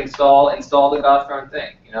you click install the gosh darn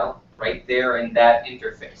thing, right there in that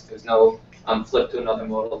interface. There's no flip to another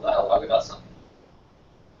modal dialog about something.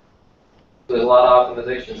 So there's a lot of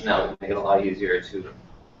optimizations now that make it a lot easier to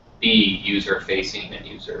be user-facing and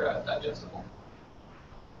user-digestible.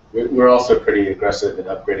 We're also pretty aggressive in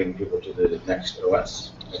upgrading people to the next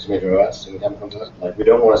major OS, anytime it comes up. Like, we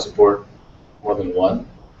don't want to support more than one.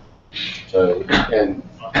 So, and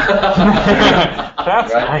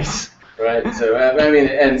that's right? nice. Right. So, I mean,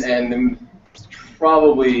 and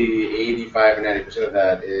probably 85 or 90% of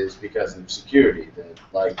that is because of security.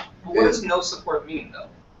 Like, what does no support mean, though?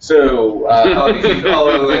 So,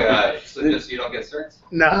 So just you don't get certs?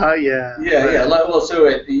 No, yeah. Yeah. Well, so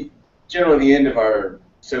at generally the end of our,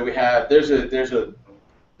 so we have there's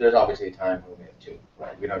obviously a time when we have two.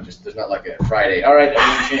 Right? We don't just there's not like a Friday. All right,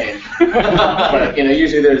 everything changed. But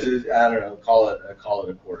usually there's I don't know, call it a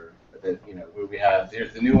quarter. But then, where we have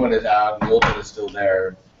the new one is out and the old one is still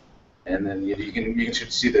there, and then you can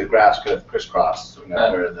see the graphs kind of crisscross.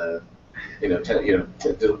 Where the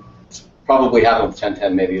probably happened with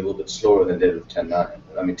 10.10 maybe a little bit slower than it did with 10.9.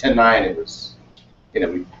 I mean 10.9 it was,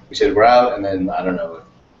 we said we're out, and then I don't know.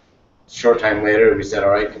 A short time later, we said,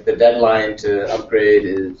 all right, the deadline to upgrade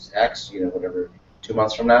is X, whatever, 2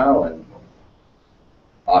 months from now, and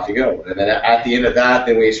off you go. And then at the end of that,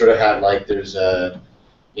 then we sort of have like there's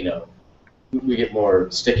we get more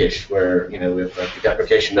stickish where we have like the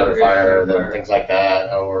deprecation notifier, then things like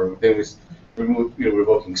that, or then we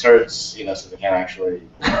revoking certs, so they can't actually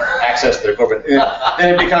access their corporate.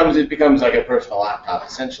 Then it becomes like a personal laptop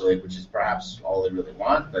essentially, which is perhaps all they really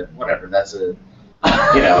want, but whatever. That's a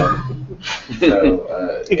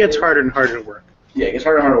So it gets harder and harder to work. Yeah, it gets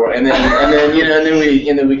harder and harder to work, and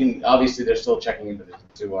then we can obviously they're still checking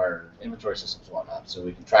into our inventory systems and whatnot, so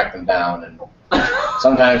we can track them down, and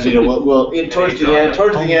sometimes we'll towards the end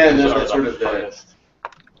there's that sort of the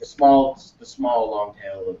small long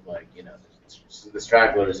tail of like the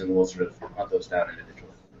stragglers, and we'll sort of hunt those down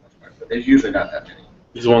individually for the most part, but there's usually not that many.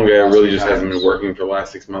 There's one guy who really just hasn't been working for the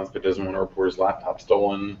last 6 months, but doesn't want to report his laptop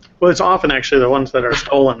stolen. Well, it's often actually the ones that are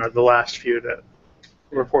stolen are the last few that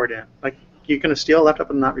report in. Like, you're going to steal a laptop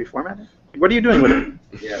and not reformat it? What are you doing with it?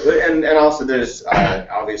 Yeah, and also there's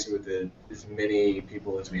obviously with as many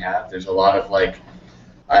people as we have, there's a lot of like,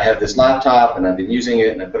 I have this laptop and I've been using it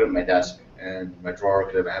and I put it in my desk and my drawer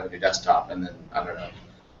could have a new desktop, and then I don't know,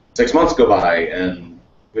 6 months go by and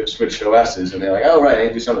we've switched OSs and they're like, oh right, I need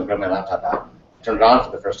to do something, grab my laptop out. Turn it on for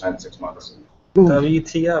the first time in 6 months. And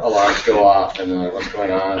WTF. Alarms go off, and what's going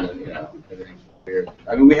on, and everything's weird.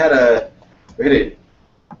 I mean, we had a this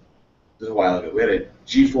was a while ago. We had a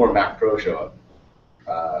G4 Mac Pro show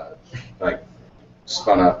up, like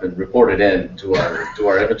spun up and reported in to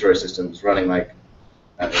our inventory systems, running like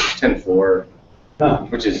 10.4,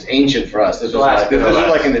 which is ancient for us. This was like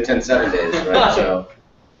in the 10.7 days, right? So,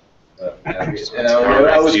 I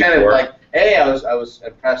was kind of like. I was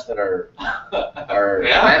impressed that our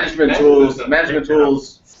management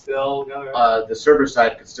tools still the server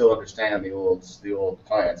side could still understand the old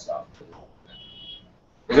client stuff.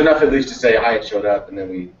 It was enough at least to say hi, it showed up, and then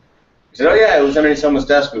we said, oh yeah, it was underneath someone's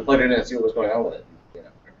desk. We plugged it in and see what was going on with it.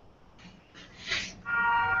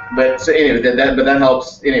 But so anyway, that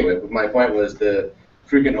helps. Anyway, my point was the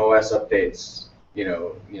frequent OS updates.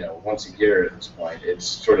 Once a year at this point, it's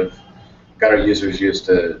sort of got our users used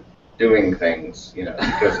to doing things,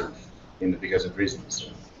 because of reasons.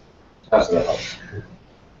 So that helps.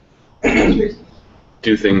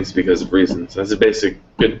 Do things because of reasons. That's a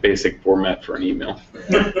good basic format for an email.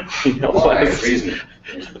 Reason.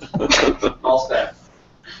 All staff.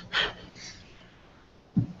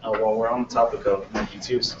 Well, we're on the topic of Monkey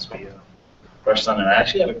 2 since we brushed on it. I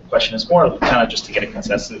actually have a question. It's more kind of just to get a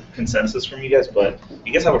consensus from you guys, but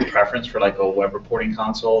you guys have a preference for like a web reporting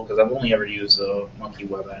console? Because I've only ever used a Monkey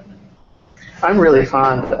Web Admin. I'm really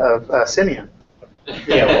fond of Simian.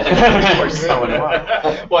 Yeah, well, of course, so am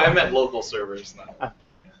I. Well, I meant local servers, not.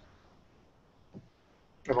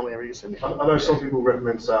 I've only ever used Simian. I know some people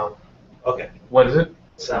recommend Sal. Okay. What is it?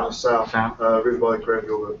 Sal. Sal. Written by Graham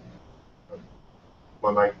Gilbert.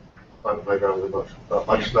 My mate. I haven't played around with it much, but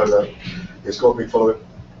I just know that it's got a big following.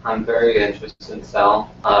 I'm very interested in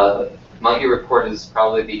Sal. Monkey Report is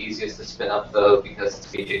probably the easiest to spin up, though, because it's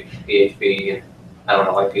PHP, and I don't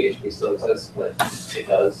know why PHP still exists, but it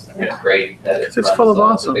does, and it's great that it runs full of the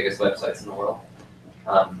awesome. biggest websites in the world.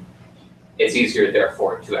 It's easier,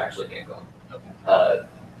 therefore, to actually get going.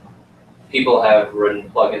 People have written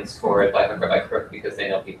plugins for it by hook or by crook because they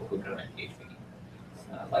know people who can write PHP.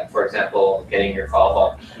 Like, for example, getting your file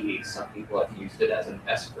vault key, some people have used it as an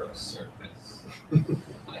escrow service.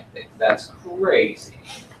 I think that's crazy,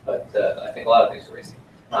 but I think a lot of things are crazy.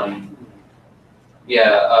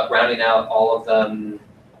 Rounding out all of them.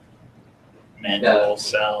 Manual,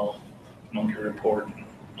 Sal, Monkey Report,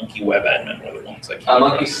 Monkey Web Admin were the ones like.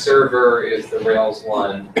 Monkey Server is the Rails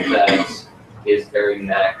one that is very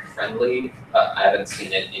Mac friendly. I haven't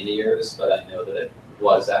seen it in years, but I know that it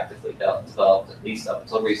was actively developed, at least up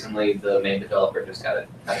until recently. The main developer just got a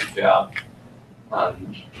job.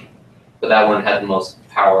 But that one had the most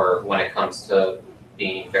power when it comes to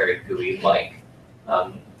being very GUI-like.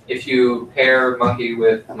 if you pair Monkey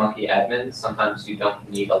with MacAdmin, sometimes you don't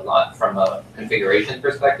need a lot from a configuration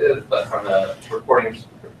perspective, but from a reporting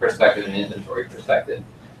perspective and inventory perspective.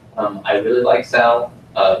 I really like Sal,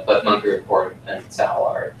 but Monkey Report and Sal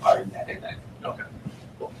are neck and neck. Okay,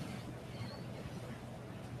 cool.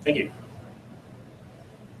 Thank you.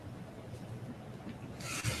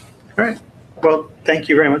 All right. Well, thank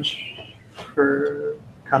you very much for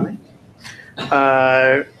coming.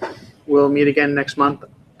 We'll meet again next month.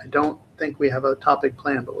 I don't think we have a topic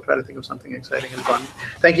planned, but we'll try to think of something exciting and fun.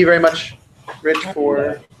 Thank you very much, Rich,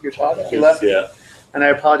 for your talk. You left. Yeah. And I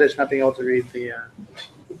apologize for not being able to read the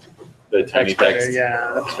tiny there. text.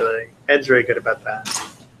 Yeah, that's really, Ed's very good about that.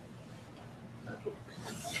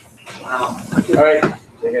 Wow. All right.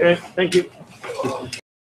 Good. Thank you.